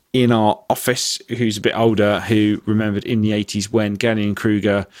in our office who's a bit older, who remembered in the 80s when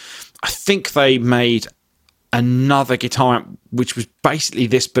Gallien-Kruger, I think they made another guitar amp which was basically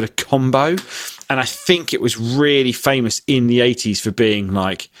this but a combo, and I think it was really famous in the 80s for being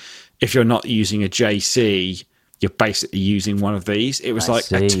like, if you're not using a JC, you're basically using one of these. It was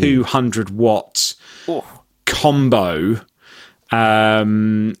a 200 watt combo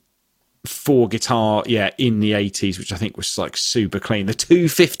for guitar, in the 80s, which I think was like super clean. The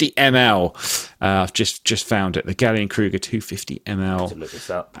 250 ml, I've just found it, the Gallien-Kruger 250 ml. To look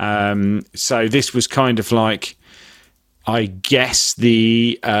this up. So this was kind of like, I guess,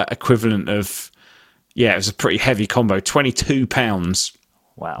 the equivalent of, it was a pretty heavy combo, 22 pounds.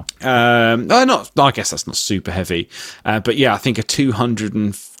 Wow. I guess that's not super heavy, but I think a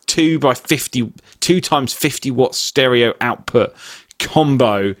 202 by 50, 2 times 50 watt stereo output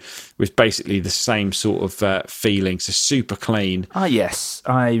combo was basically the same sort of feeling, so super clean. Yes,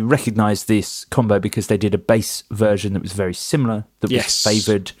 I recognise this combo because they did a bass version that was very similar, that was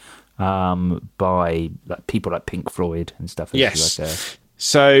favoured by like people like Pink Floyd and stuff. Yes. Like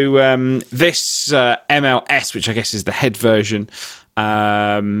So this MLS, which I guess is the head version,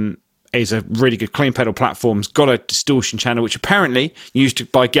 is a really good clean pedal platform. It's got a distortion channel, which apparently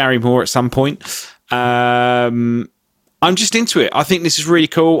used by Gary Moore at some point. I'm just into it. I think this is really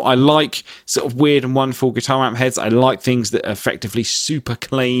cool. I like sort of weird and wonderful guitar amp heads. I like things that are effectively super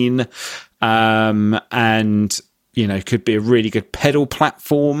clean, and could be a really good pedal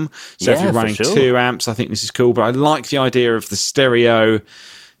platform. So if you're running 2 amps, I think this is cool. But I like the idea of the stereo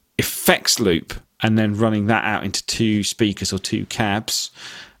effects loop and then running that out into 2 speakers or 2 cabs.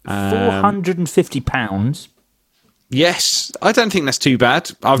 £450. Yes, I don't think that's too bad.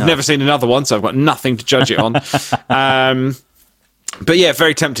 I've never seen another one, so I've got nothing to judge it on. But yeah,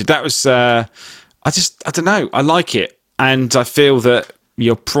 very tempted. That was, I don't know. I like it. And I feel that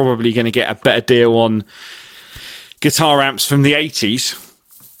you're probably going to get a better deal on guitar amps from the 80s.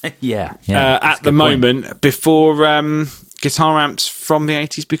 Yeah. At the moment, before guitar amps from the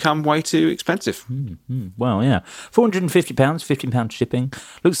 80s become way too expensive. Well, yeah. £450, £15 shipping.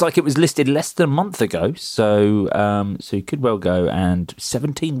 Looks like it was listed less than a month ago, so you could well go. And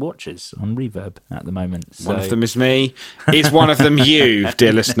 17 watches on Reverb at the moment. So. One of them is me. Is one of them you,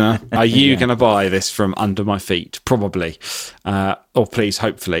 dear listener? Are you going to buy this from under my feet? Probably. Or please,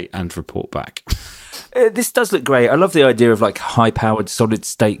 hopefully, and report back. This does look great. I love the idea of like high-powered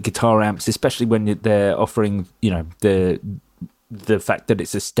solid-state guitar amps, especially when they're offering, the fact that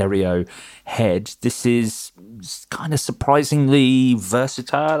it's a stereo head. This is kind of surprisingly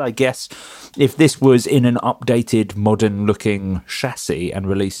versatile, I guess. If this was in an updated, modern-looking chassis and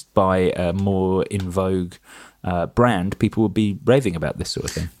released by a more in vogue brand, people would be raving about this sort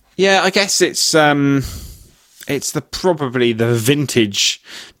of thing. Yeah, I guess it's probably the vintage,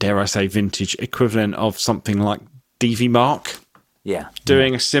 dare I say vintage, equivalent of something like DV Mark. Yeah.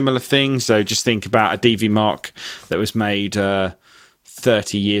 Doing a similar thing. So just think about a DV Mark that was made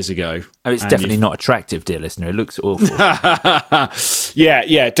 30 years ago. Oh, it's definitely not attractive, dear listener. It looks awful.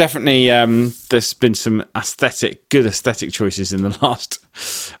 Yeah, definitely. There's been some good aesthetic choices in the last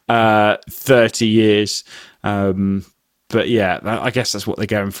 30 years. But yeah, I guess that's what they're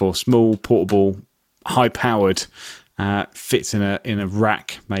going for. Small, portable, high-powered, fits in a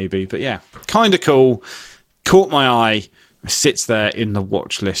rack maybe, but yeah, kind of cool. Caught my eye. Sits there in the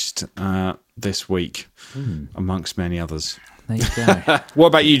watch list this week, amongst many others. There you go. What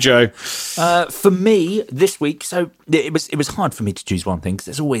about you, Joe? For me this week, so it was hard for me to choose one thing because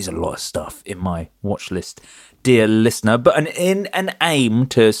there's always a lot of stuff in my watch list, dear listener. But in an aim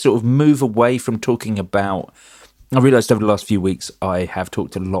to sort of move away from talking about, I realised over the last few weeks I have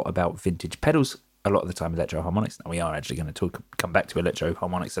talked a lot about vintage pedals. A lot of the time Electro Harmonics. Now we are actually going to come back to Electro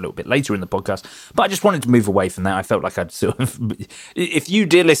Harmonics a little bit later in the podcast, but I just wanted to move away from that. I felt like I'd sort of, if you,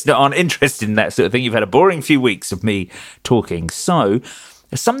 dear listener, aren't interested in that sort of thing, you've had a boring few weeks of me talking. So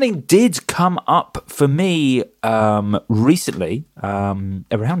something did come up for me recently,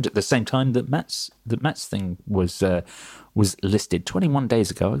 around at the same time that Matt's thing was listed 21 days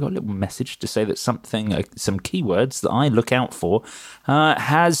ago. I got a little message to say that some keywords that I look out for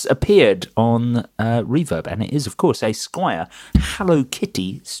has appeared on Reverb, and it is, of course, a Squier Hello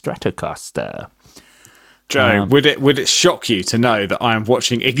Kitty Stratocaster. Joe, would it shock you to know that I am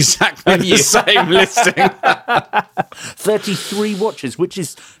watching exactly the same listing? 33 watches, which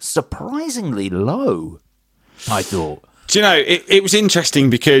is surprisingly low, I thought. Do you know, it was interesting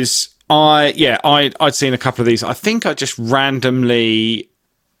because I'd seen a couple of these. I think I just randomly,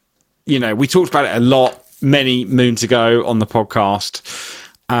 we talked about it a lot many moons ago on the podcast.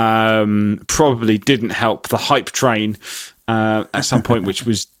 Probably didn't help the hype train at some point, which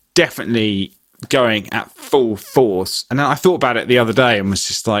was definitely going at full force. And then I thought about it the other day and was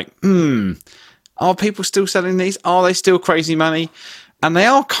just like, are people still selling these? Are they still crazy money? And they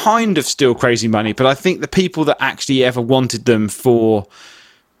are kind of still crazy money, but I think the people that actually ever wanted them for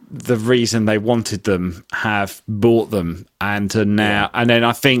the reason they wanted them have bought them and are now. And then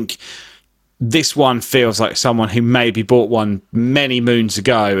I think this one feels like someone who maybe bought one many moons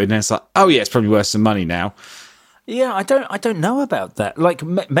ago and then it's like, oh yeah, it's probably worth some money now. Yeah, I don't know about that. Like,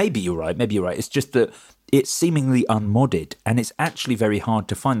 maybe you're right. It's just that it's seemingly unmodded, and it's actually very hard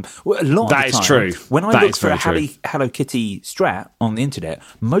to find. Well, a lot that of the time, is true. When I that look for a true. Hello Kitty Strat on the internet,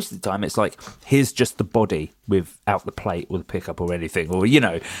 most of the time it's like, here's just the body without the plate or the pickup or anything, or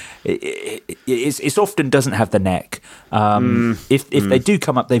it often doesn't have the neck. If they do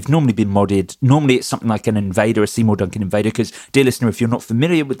come up, they've normally been modded. Normally it's something like an Invader, a Seymour Duncan Invader, because, dear listener, if you're not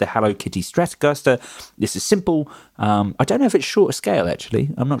familiar with the Hello Kitty Stratocaster, this is simple. I don't know if it's shorter scale,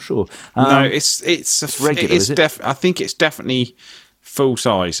 actually. I'm not sure. No, it's regular. I think it's definitely full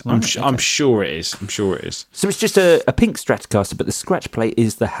size. I'm sure it is. I'm sure it is. So it's just a pink Stratocaster, but the scratch plate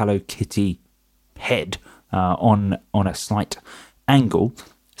is the Hello Kitty head on a slight angle.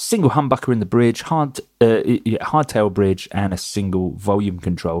 Single humbucker in the bridge, hardtail bridge, and a single volume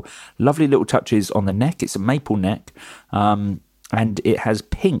control. Lovely little touches on the neck. It's a maple neck, and it has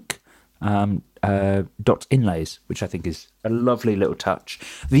pink dot inlays, which I think is a lovely little touch.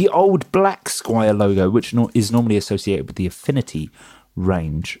 The old black Squier logo, which is normally associated with the Affinity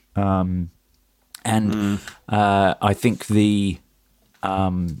range, I think the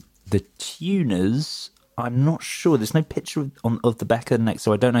tuners, I'm not sure. There's no picture of the back of the neck,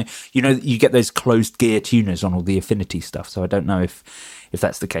 so I don't know. You get those closed gear tuners on all the Affinity stuff, so I don't know if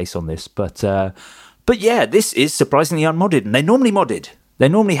that's the case on this. But yeah, this is surprisingly unmodded, and they normally modded. They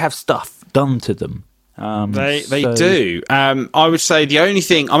normally have stuff done to them. They do. I would say the only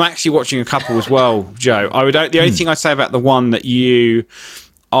thing, I'm actually watching a couple as well, Joe. The only thing I'd say about the one that you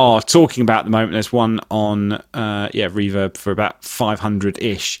are talking about at the moment, there's one on Reverb for about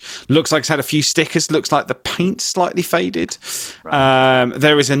 500-ish. Looks like it's had a few stickers. Looks like the paint's slightly faded. Right.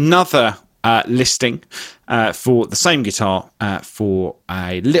 There is another listing for the same guitar for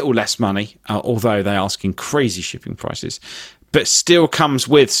a little less money, although they're asking crazy shipping prices, but still comes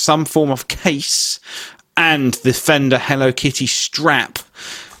with some form of case and the Fender Hello Kitty strap,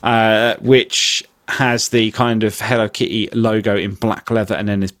 which has the kind of Hello Kitty logo in black leather and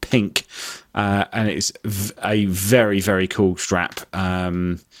then is pink, and it's a very, very cool strap.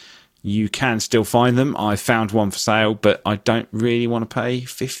 You can still find them. I found one for sale, but I don't really want to pay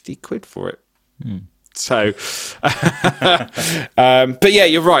 50 quid for it. So, but yeah,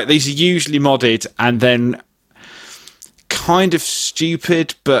 you're right. These are usually modded and then kind of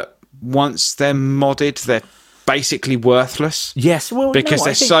stupid, but once they're modded, they're basically worthless. Yes, well, because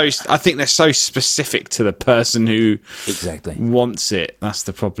I think they're so specific to the person who wants it. That's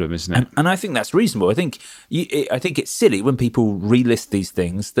the problem, isn't it? And I think that's reasonable. I think it's silly when people relist these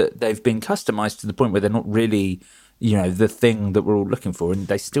things that they've been customized to the point where they're not really, the thing that we're all looking for, and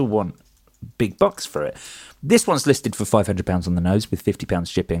they still want big bucks for it. This one's listed for £500 on the nose with £50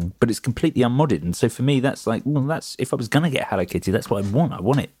 shipping, but it's completely unmodded. And so for me, that's like, well, that's if I was going to get Hello Kitty, that's what I want. I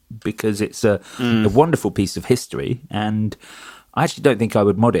want it because it's a wonderful piece of history. And I actually don't think I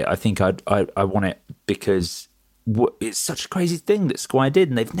would mod it. I think I want it because it's such a crazy thing that Squier did,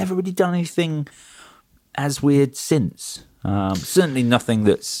 and they've never really done anything as weird since. Certainly nothing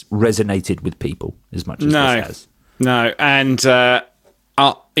that's resonated with people as much as this has. No, and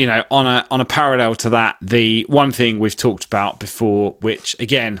on a parallel to that, the one thing we've talked about before, which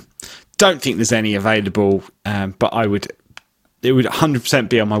again, don't think there's any available, but it would 100%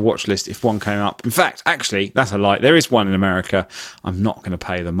 be on my watch list if one came up. In fact, actually, that's a lie. There is one in America. I'm not going to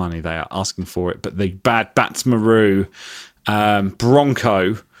pay the money they are asking for it, but the Bad Bats Maru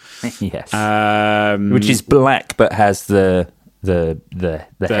Bronco, yes, which is black but has the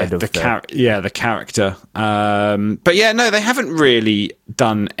head of the character. But yeah, no, they haven't really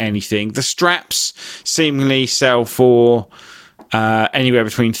done anything. The straps seemingly sell for anywhere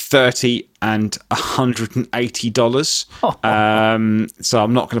between $30 and $180. So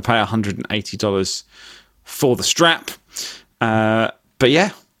I'm not going to pay $180 for the strap. But yeah,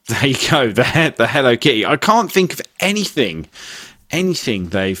 there you go. The Hello Kitty. I can't think of anything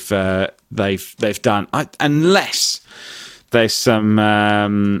they've done unless there's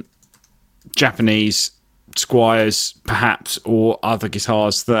some Japanese Squiers, perhaps, or other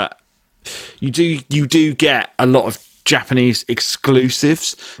guitars that you do get a lot of Japanese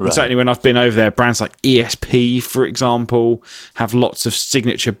exclusives. Right. And certainly when I've been over there, brands like ESP, for example, have lots of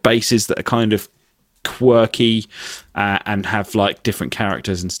signature basses that are kind of quirky and have like different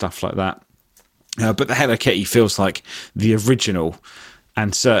characters and stuff like that. But the Hello Kitty feels like the original,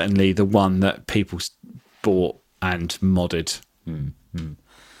 and certainly the one that people bought and modded. Mm-hmm.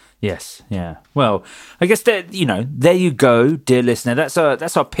 Yes, yeah. Well, I guess that there you go, dear listener. That's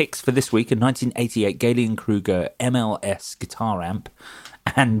our picks for this week: a 1988 Galen Kruger MLS guitar amp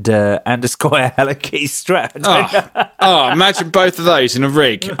and a Squier Hello Kitty Strat. Imagine both of those in a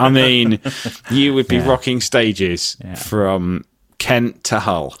rig. I mean, you would be rocking stages from Kent to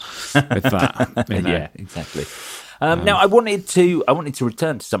Hull with that. Yeah, exactly. Now, I wanted to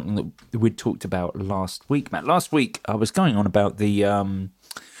return to something that we'd talked about last week, Matt. Last week, I was going on about the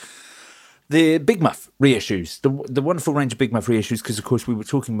Big Muff reissues, the wonderful range of Big Muff reissues, because of course we were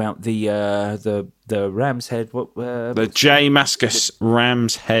talking about the Ram's Head, the J Mascus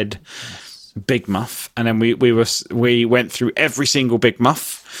Ram's Head Big Muff, and then we went through every single Big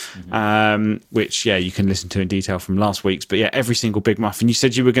Muff, which you can listen to in detail from last week's. But every single Big Muff, and you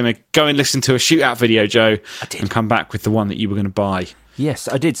said you were going to go and listen to a shootout video, Joe, and come back with the one that you were going to buy. Yes,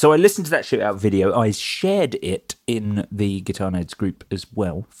 I did. So I listened to that shootout video. I shared it in the Guitar Nerds group as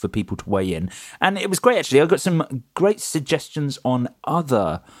well for people to weigh in. And it was great, actually. I got some great suggestions on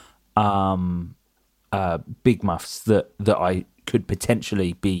other big muffs that I could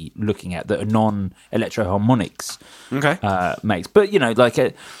potentially be looking at that are non-Electro Harmonix makes. But,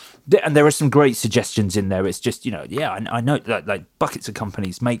 and there are some great suggestions in there. It's just, I know like buckets of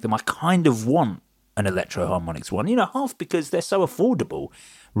companies make them. I kind of want an Electro Harmonix one, half because they're so affordable.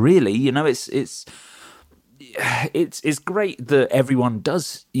 Really, it's great that everyone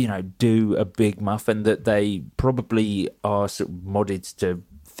does, do a big muff, and that they probably are sort of modded to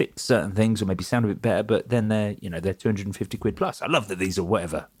fix certain things or maybe sound a bit better, but then they're 250 quid plus. I love that these are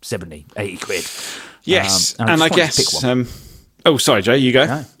whatever, 70, 80 quid. Yes, and I guess oh, sorry, Joe, you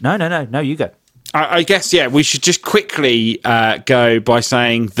go. No, you go. I guess, we should just quickly go by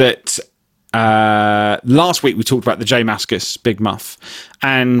saying that last week we talked about the J Mascis Big Muff,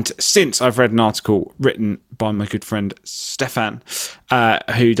 and since I've read an article written by my good friend Stefan,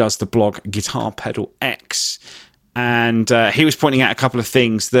 who does the blog Guitar Pedal X, and he was pointing out a couple of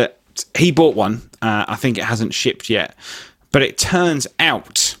things that he bought one. I think it hasn't shipped yet, but it turns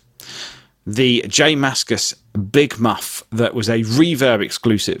out the J Mascis Big Muff that was a Reverb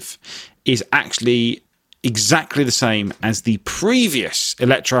exclusive is actually exactly the same as the previous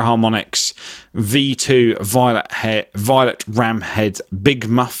Electro Harmonix V2 Violet Ram Head Big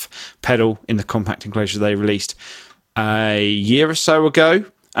Muff pedal in the compact enclosure they released a year or so ago,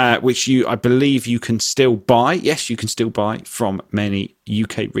 which I believe you can still buy. Yes, you can still buy from many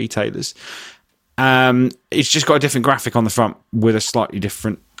UK retailers. It's just got a different graphic on the front with a slightly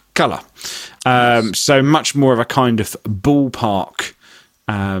different colour. So much more of a kind of ballpark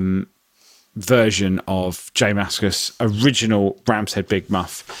version of J Mascis original Ram's Head Big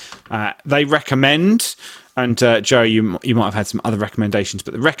Muff. They recommend, and Joe, you might have had some other recommendations,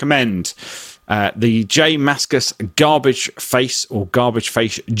 but they recommend the J Mascis Garbage Face or Garbage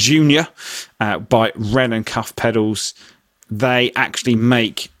Face Junior by Wren and Cuff Pedals. They actually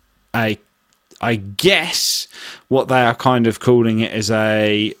make I guess what they are kind of calling it is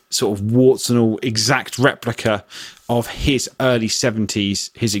a sort of warts and all exact replica of his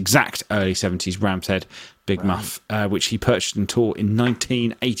exact early 70s Ram's Head Big Muff, which he purchased and taught in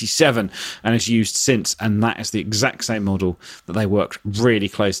 1987 and has used since. And that is the exact same model that they worked really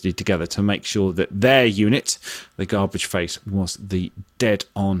closely together to make sure that their unit, the Garbage Face, was the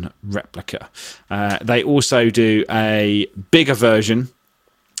dead-on replica. They also do a bigger version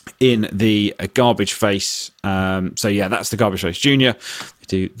in the Garbage Face. That's the Garbage Face Junior. They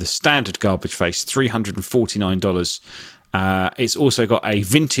do the standard Garbage Face, $349. It's also got a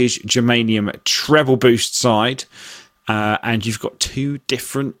vintage germanium treble boost side, and you've got two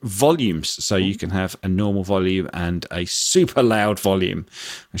different volumes, so you can have a normal volume and a super loud volume,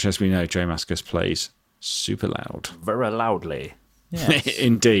 which, as we know, J Mascis plays super loud, very loudly. Yes.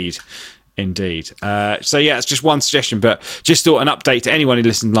 Indeed. It's just one suggestion, but just thought an update to anyone who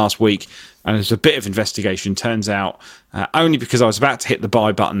listened last week. And there's a bit of investigation. Turns out, only because I was about to hit the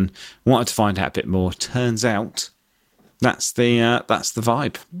buy button, wanted to find out a bit more. Turns out, that's the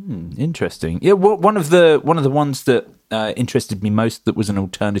vibe. Interesting. Yeah, one of the ones that interested me most, that was an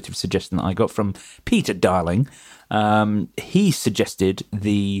alternative suggestion that I got from Peter Darling. He suggested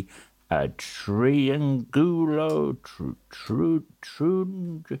the Triangulo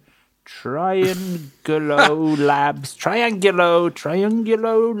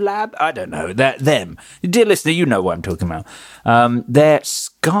Lab. I don't know. Them. Dear listener, you know what I'm talking about. They're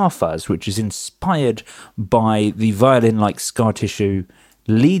Scar Fuzz, which is inspired by the violin-like scar tissue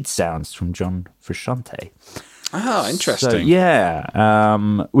lead sounds from John Frusciante. Oh, interesting.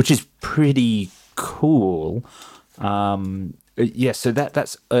 So, which is pretty cool. So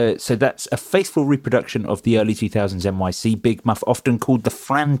that's a faithful reproduction of the early 2000s NYC Big Muff, often called the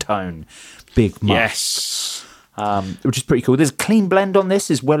Frantone Big Muff. Yes, which is pretty cool. There's a clean blend on this,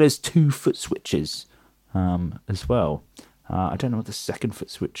 as well as 2 foot switches, as well. I don't know what the second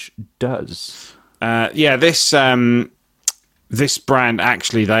foot switch does. This brand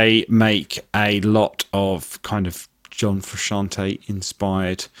actually, they make a lot of kind of John Frusciante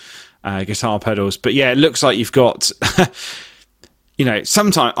inspired guitar pedals, but it looks like you've got.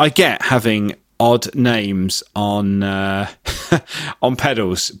 Sometimes I get having odd names on on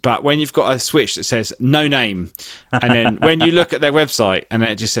pedals, but when you've got a switch that says no name, and then when you look at their website and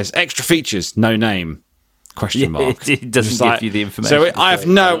it just says extra features, no name, question mark. It doesn't give you the information.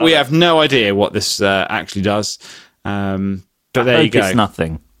 So we have no idea what this actually does. But there you go. It's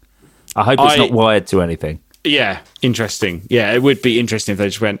nothing. I hope it's not wired to anything. Yeah, interesting. Yeah, it would be interesting if they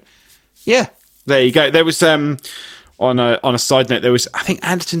just went, yeah, there you go. There was on a side note, there was, I think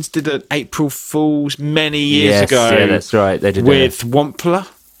Andertons did an April Fool's many years ago. Yeah, that's right. They did with Wampler,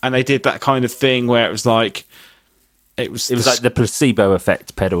 and they did that kind of thing where it was like it was like the placebo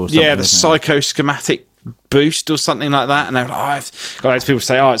effect pedal. Or something, yeah, the psychoschematic boost or something like that. And they were like, I've got loads of people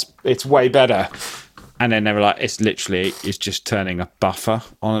say, it's way better. And then they were like, it's just turning a buffer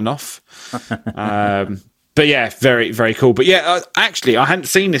on and off. But yeah, very, very cool. But yeah, actually, I hadn't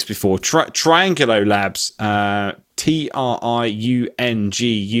seen this before. Triangulo Labs,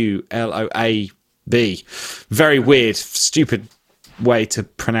 Triunguloab. Very weird, stupid way to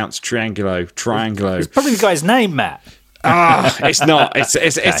pronounce Triangulo. It's probably the guy's name, Matt. It's not.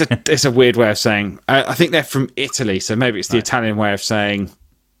 It's a weird way of saying. I think they're from Italy, so maybe it's the Italian way of saying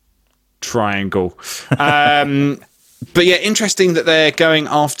triangle. But yeah, interesting that they're going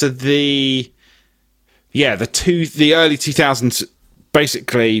after the early 2000s,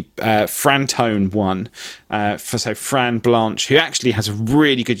 basically Frantone one. So Fran Blanche, who actually has a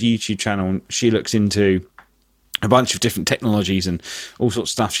really good YouTube channel. She looks into a bunch of different technologies and all sorts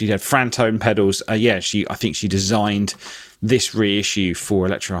of stuff. She had Frantone pedals. I think she designed this reissue for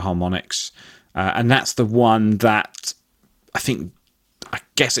Electro Harmonix, and that's the one that I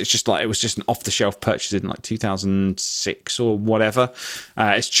guess it was just an off-the-shelf purchase in like 2006 or whatever.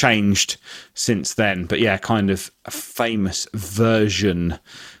 It's changed since then, but yeah, kind of a famous version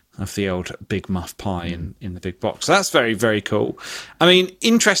of the old Big Muff Pi in the big box. So that's very, very cool. I mean,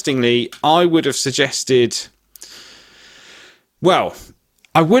 interestingly, I would have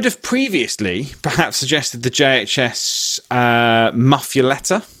previously perhaps suggested the JHS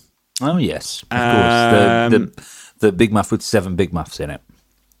Muffuletta. Oh, yes, of course. The Big Muff with 7 Big Muffs in it.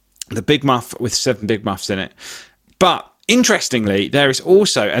 The Big Muff with 7 Big Muffs in it. But interestingly, there is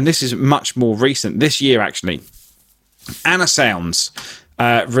also, and this is much more recent, this year actually, Anna Sounds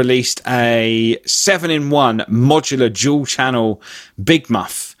released a 7-in-1 modular dual channel Big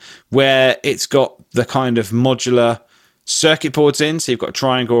Muff, where it's got the kind of modular circuit boards in. So you've got a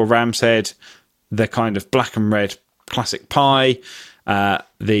triangle, a ram's head, the kind of black and red classic Pi,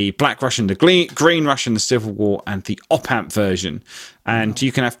 the Black Russian, the Green Russian, the Civil War, and the op-amp version. And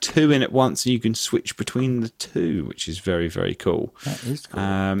you can have 2 in at once, and you can switch between the 2, which is very, very cool. That is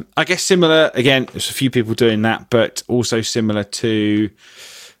cool. I guess similar, again, there's a few people doing that, but also similar to,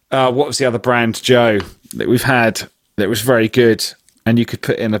 what was the other brand, Joe, that we've had that was very good, and you could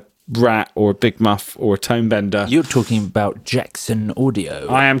put in a Rat or a Big Muff or a Tone Bender. You're talking about Jackson Audio.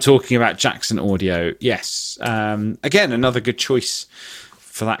 I am talking about Jackson Audio, yes. Again, another good choice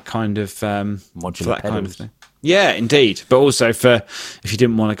for that kind of modular kind of thing. Yeah, indeed. But also for if you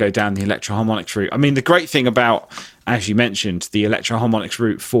didn't want to go down the Electro Harmonix route. I mean, the great thing about, as you mentioned, the Electro Harmonix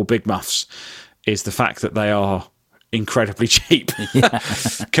route for Big Muffs is the fact that they are incredibly cheap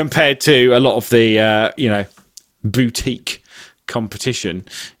compared to a lot of the boutique competition.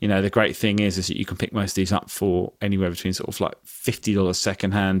 The great thing is that you can pick most of these up for anywhere between sort of like $50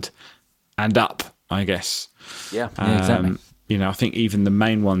 secondhand and up, I guess. Yeah, exactly. I think even the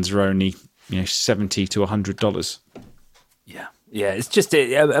main ones are only $70 to $100. Yeah, it's just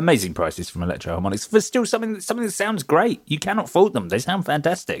amazing prices from Electro Harmonix for still something that sounds great. You cannot fault them; they sound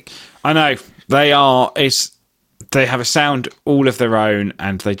fantastic. I know they are. They have a sound all of their own,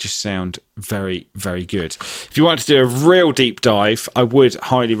 and they just sound very, very good. If you want to do a real deep dive, I would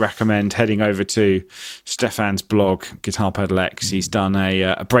highly recommend heading over to Stefan's blog, Guitar Pedal X. He's done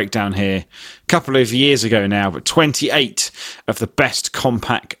a breakdown here a couple of years ago now, but 28 of the best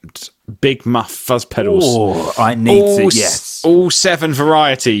compact Big Muff fuzz pedals. Oh, I need to, yes. All 7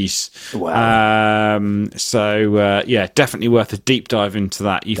 varieties. Wow. Definitely worth a deep dive into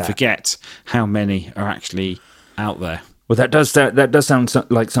that. You forget how many are actually out there. Well, that does sound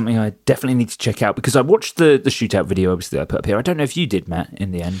like something I definitely need to check out, because I watched the shootout video, obviously, I put up here. I don't know if you did, Matt,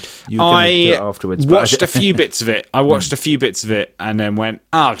 in the end. You were going to do it afterwards. Watched a few bits of it. I watched a few bits of it and then went,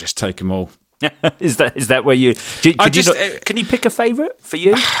 I'll just take them all. Is that where you... can you pick a favourite for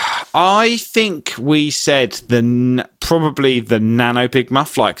you? I think we said probably the Nano Big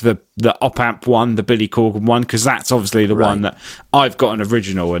Muff, like the op-amp one, the Billy Corgan one, because that's obviously the one that I've got an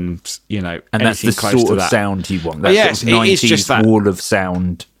original and that's the close sort to of that sound you want. That yes, sort of 90s it is just that wall of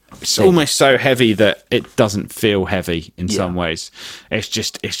sound. It's almost so heavy that it doesn't feel heavy in some ways. It's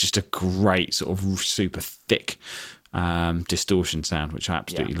just a great sort of super thick distortion sound, which I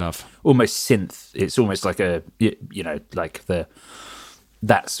absolutely love. Almost synth. It's almost like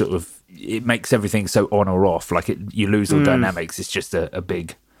that sort of, it makes everything so on or off, like you lose all dynamics. It's just a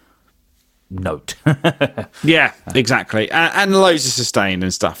big note. Yeah, exactly. And loads of sustain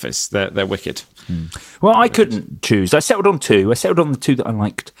and stuff. They're wicked. Well, I couldn't choose. I settled on 2. I settled on the 2 that I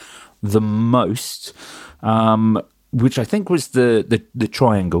liked the most. which I think was the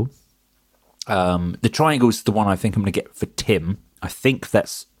triangle. The triangle is the one I think I'm going to get for Tim. I think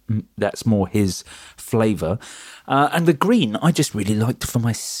that's more his flavour. And the green, I just really liked for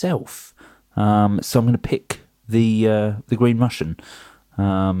myself. So I'm going to pick the Green Russian.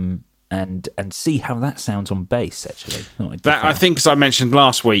 And see how that sounds on bass, actually. I think, as I mentioned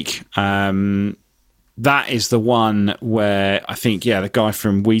last week, that is the one where I think, the guy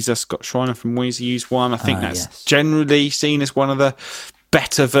from Weezer, Scott Schreiner from Weezer, used one. I think that's generally seen as one of the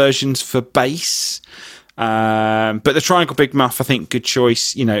better versions for bass. But the Triangle Big Muff, I think, good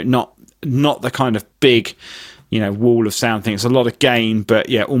choice. Not the kind of big, wall of sound thing. It's a lot of gain,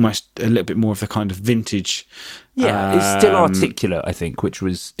 but almost a little bit more of the kind of vintage. Yeah, it's still articulate, I think, which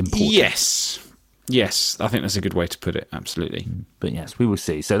was important. Yes, I think that's a good way to put it. Absolutely. But yes, we will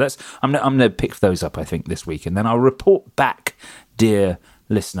see. So I'm going to pick those up, I think, this week, and then I'll report back, dear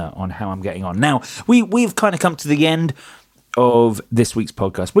listener, on how I'm getting on. Now, we've kind of come to the end of this week's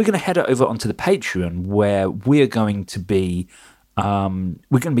podcast. We're going to head over onto the Patreon, where we're going to be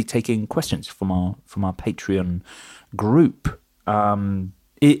taking questions from our Patreon group. In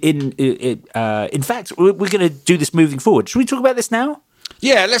fact, we're going to do this moving forward. Should we talk about this now?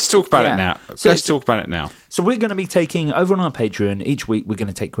 Yeah, let's talk about it now. Let's talk about it now. So we're going to be taking, over on our Patreon, each week we're going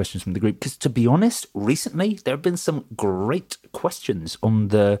to take questions from the group, because to be honest, recently there have been some great questions on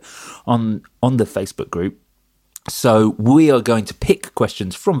the Facebook group. So we are going to pick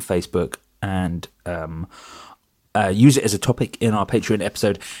questions from Facebook and use it as a topic in our Patreon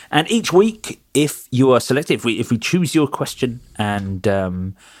episode. And each week, if you are selected, if we choose your question and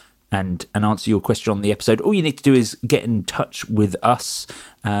answer your question on the episode, all you need to do is get in touch with us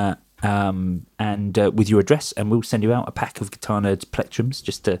and with your address, and we'll send you out a pack of Guitar Nerds plectrums,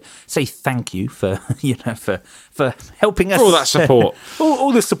 just to say thank you for for helping us, for all that support,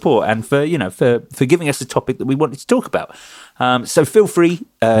 all the support, and for giving us a topic that we wanted to talk about. So feel free,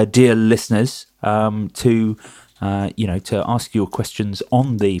 dear listeners, to ask your questions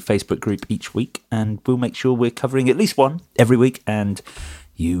on the Facebook group each week, and we'll make sure we're covering at least one every week, and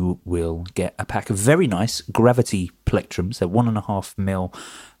you will get a pack of very nice Gravity plectrums. They're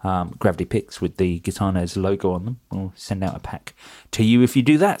 1.5mm Gravity picks with the Guitar Nerds logo on them. We'll send out a pack to you if you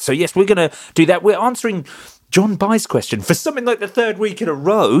do that. So yes, we're going to do that. We're answering John By's question for something like the third week in a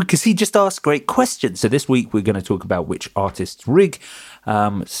row, because he just asked great questions. So this week we're going to talk about which artist's rig /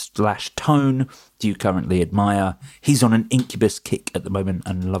 tone do you currently admire. He's on an Incubus kick at the moment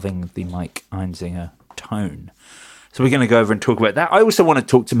and loving the Mike Einzinger tone. So we're going to go over and talk about that. I also want to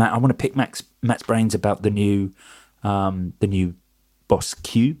talk to Matt. I want to pick Matt's brains about the new Boss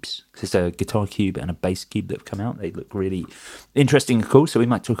cubes. There's a guitar cube and a bass cube that have come out. They look really interesting and cool. So we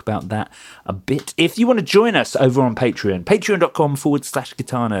might talk about that a bit. If you want to join us over on Patreon,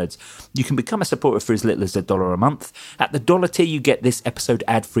 patreon.com/Guitar Nerds, you can become a supporter for as little as $1 a month. At the $1 tier, you get this episode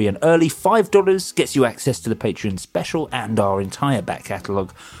ad-free and early. $5 gets you access to the Patreon special and our entire back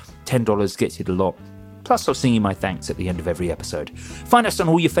catalogue. $10 gets you the lot. Plus, I'll sing you my thanks at the end of every episode. Find us on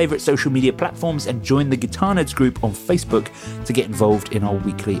all your favourite social media platforms and join the Guitar Nerds group on Facebook to get involved in our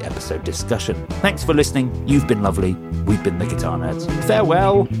weekly episode discussion. Thanks for listening. You've been lovely. We've been the Guitar Nerds.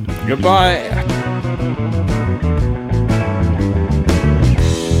 Farewell. Goodbye.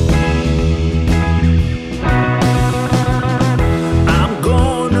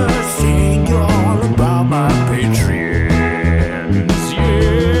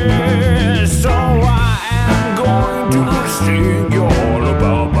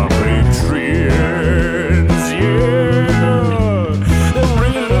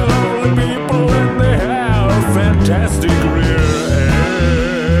 Fantastic rear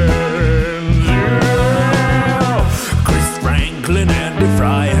ends, yeah.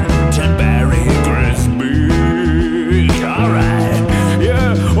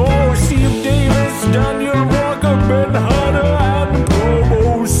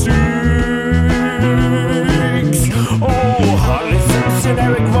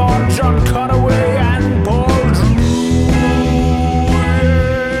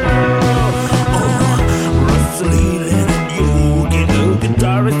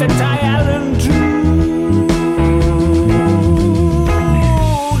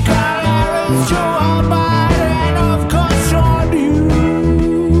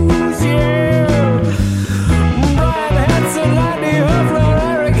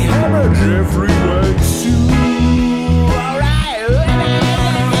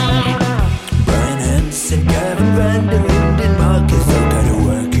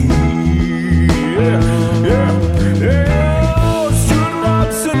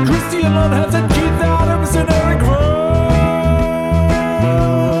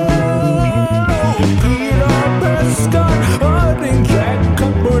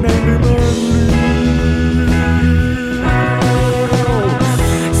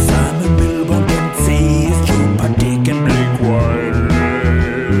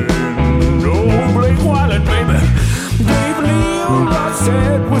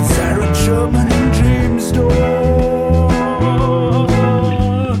 with Sarah Sherman and James Dore.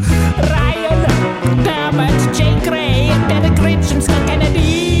 Ryan Dermot, Jay Gray, and Derek Grisham, Scott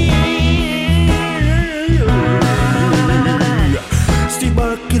Kennedy. Steve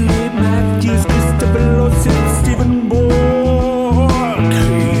Barkley, Matthews, Christopher Lawson, Stephen Bourne.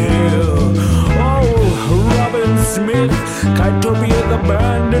 Oh, Robin Smith, Kytopia the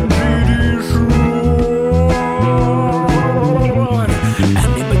Band, and J.D. Schroon.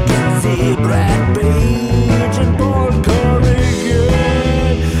 Andy McKenzie, Brad Page, and Paul Corrigan.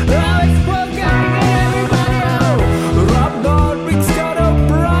 Oh, it's Paul Corrigan, everybody! Oh, Rob Nordvik, Scott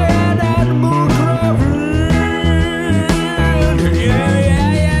O'Brien, and Moon Craven. Yeah.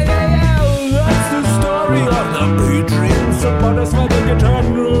 That's the story of the Patriots of Bundesliga Guitars.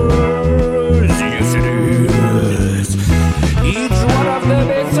 Yes, it is. Each one of them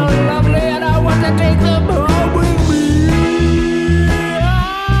is so lovely, and I want to take them home with me.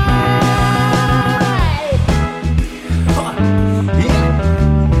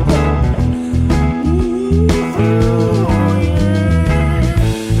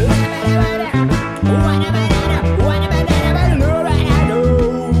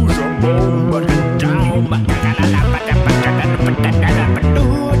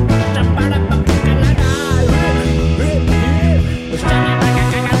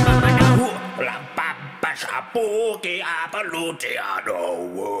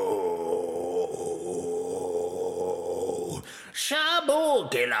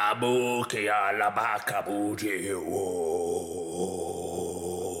 Shabuki la buki la bakabuji.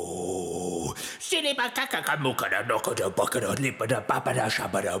 Silly bakaka kamuka da noko da bucket of lip da papa da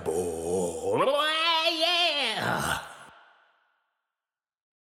shabada bo. Yeah.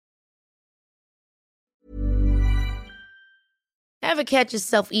 Ever catch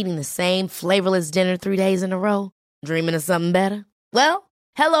yourself eating the same flavorless dinner 3 days in a row? Dreaming of something better? Well,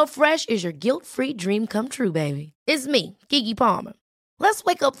 HelloFresh is your guilt-free dream come true, baby. It's me, Keke Palmer. Let's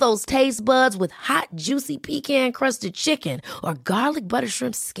wake up those taste buds with hot, juicy pecan-crusted chicken or garlic butter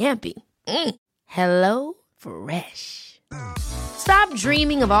shrimp scampi. Hello Fresh. Stop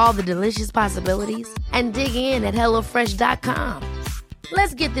dreaming of all the delicious possibilities and dig in at HelloFresh.com.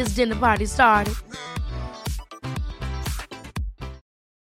 Let's get this dinner party started.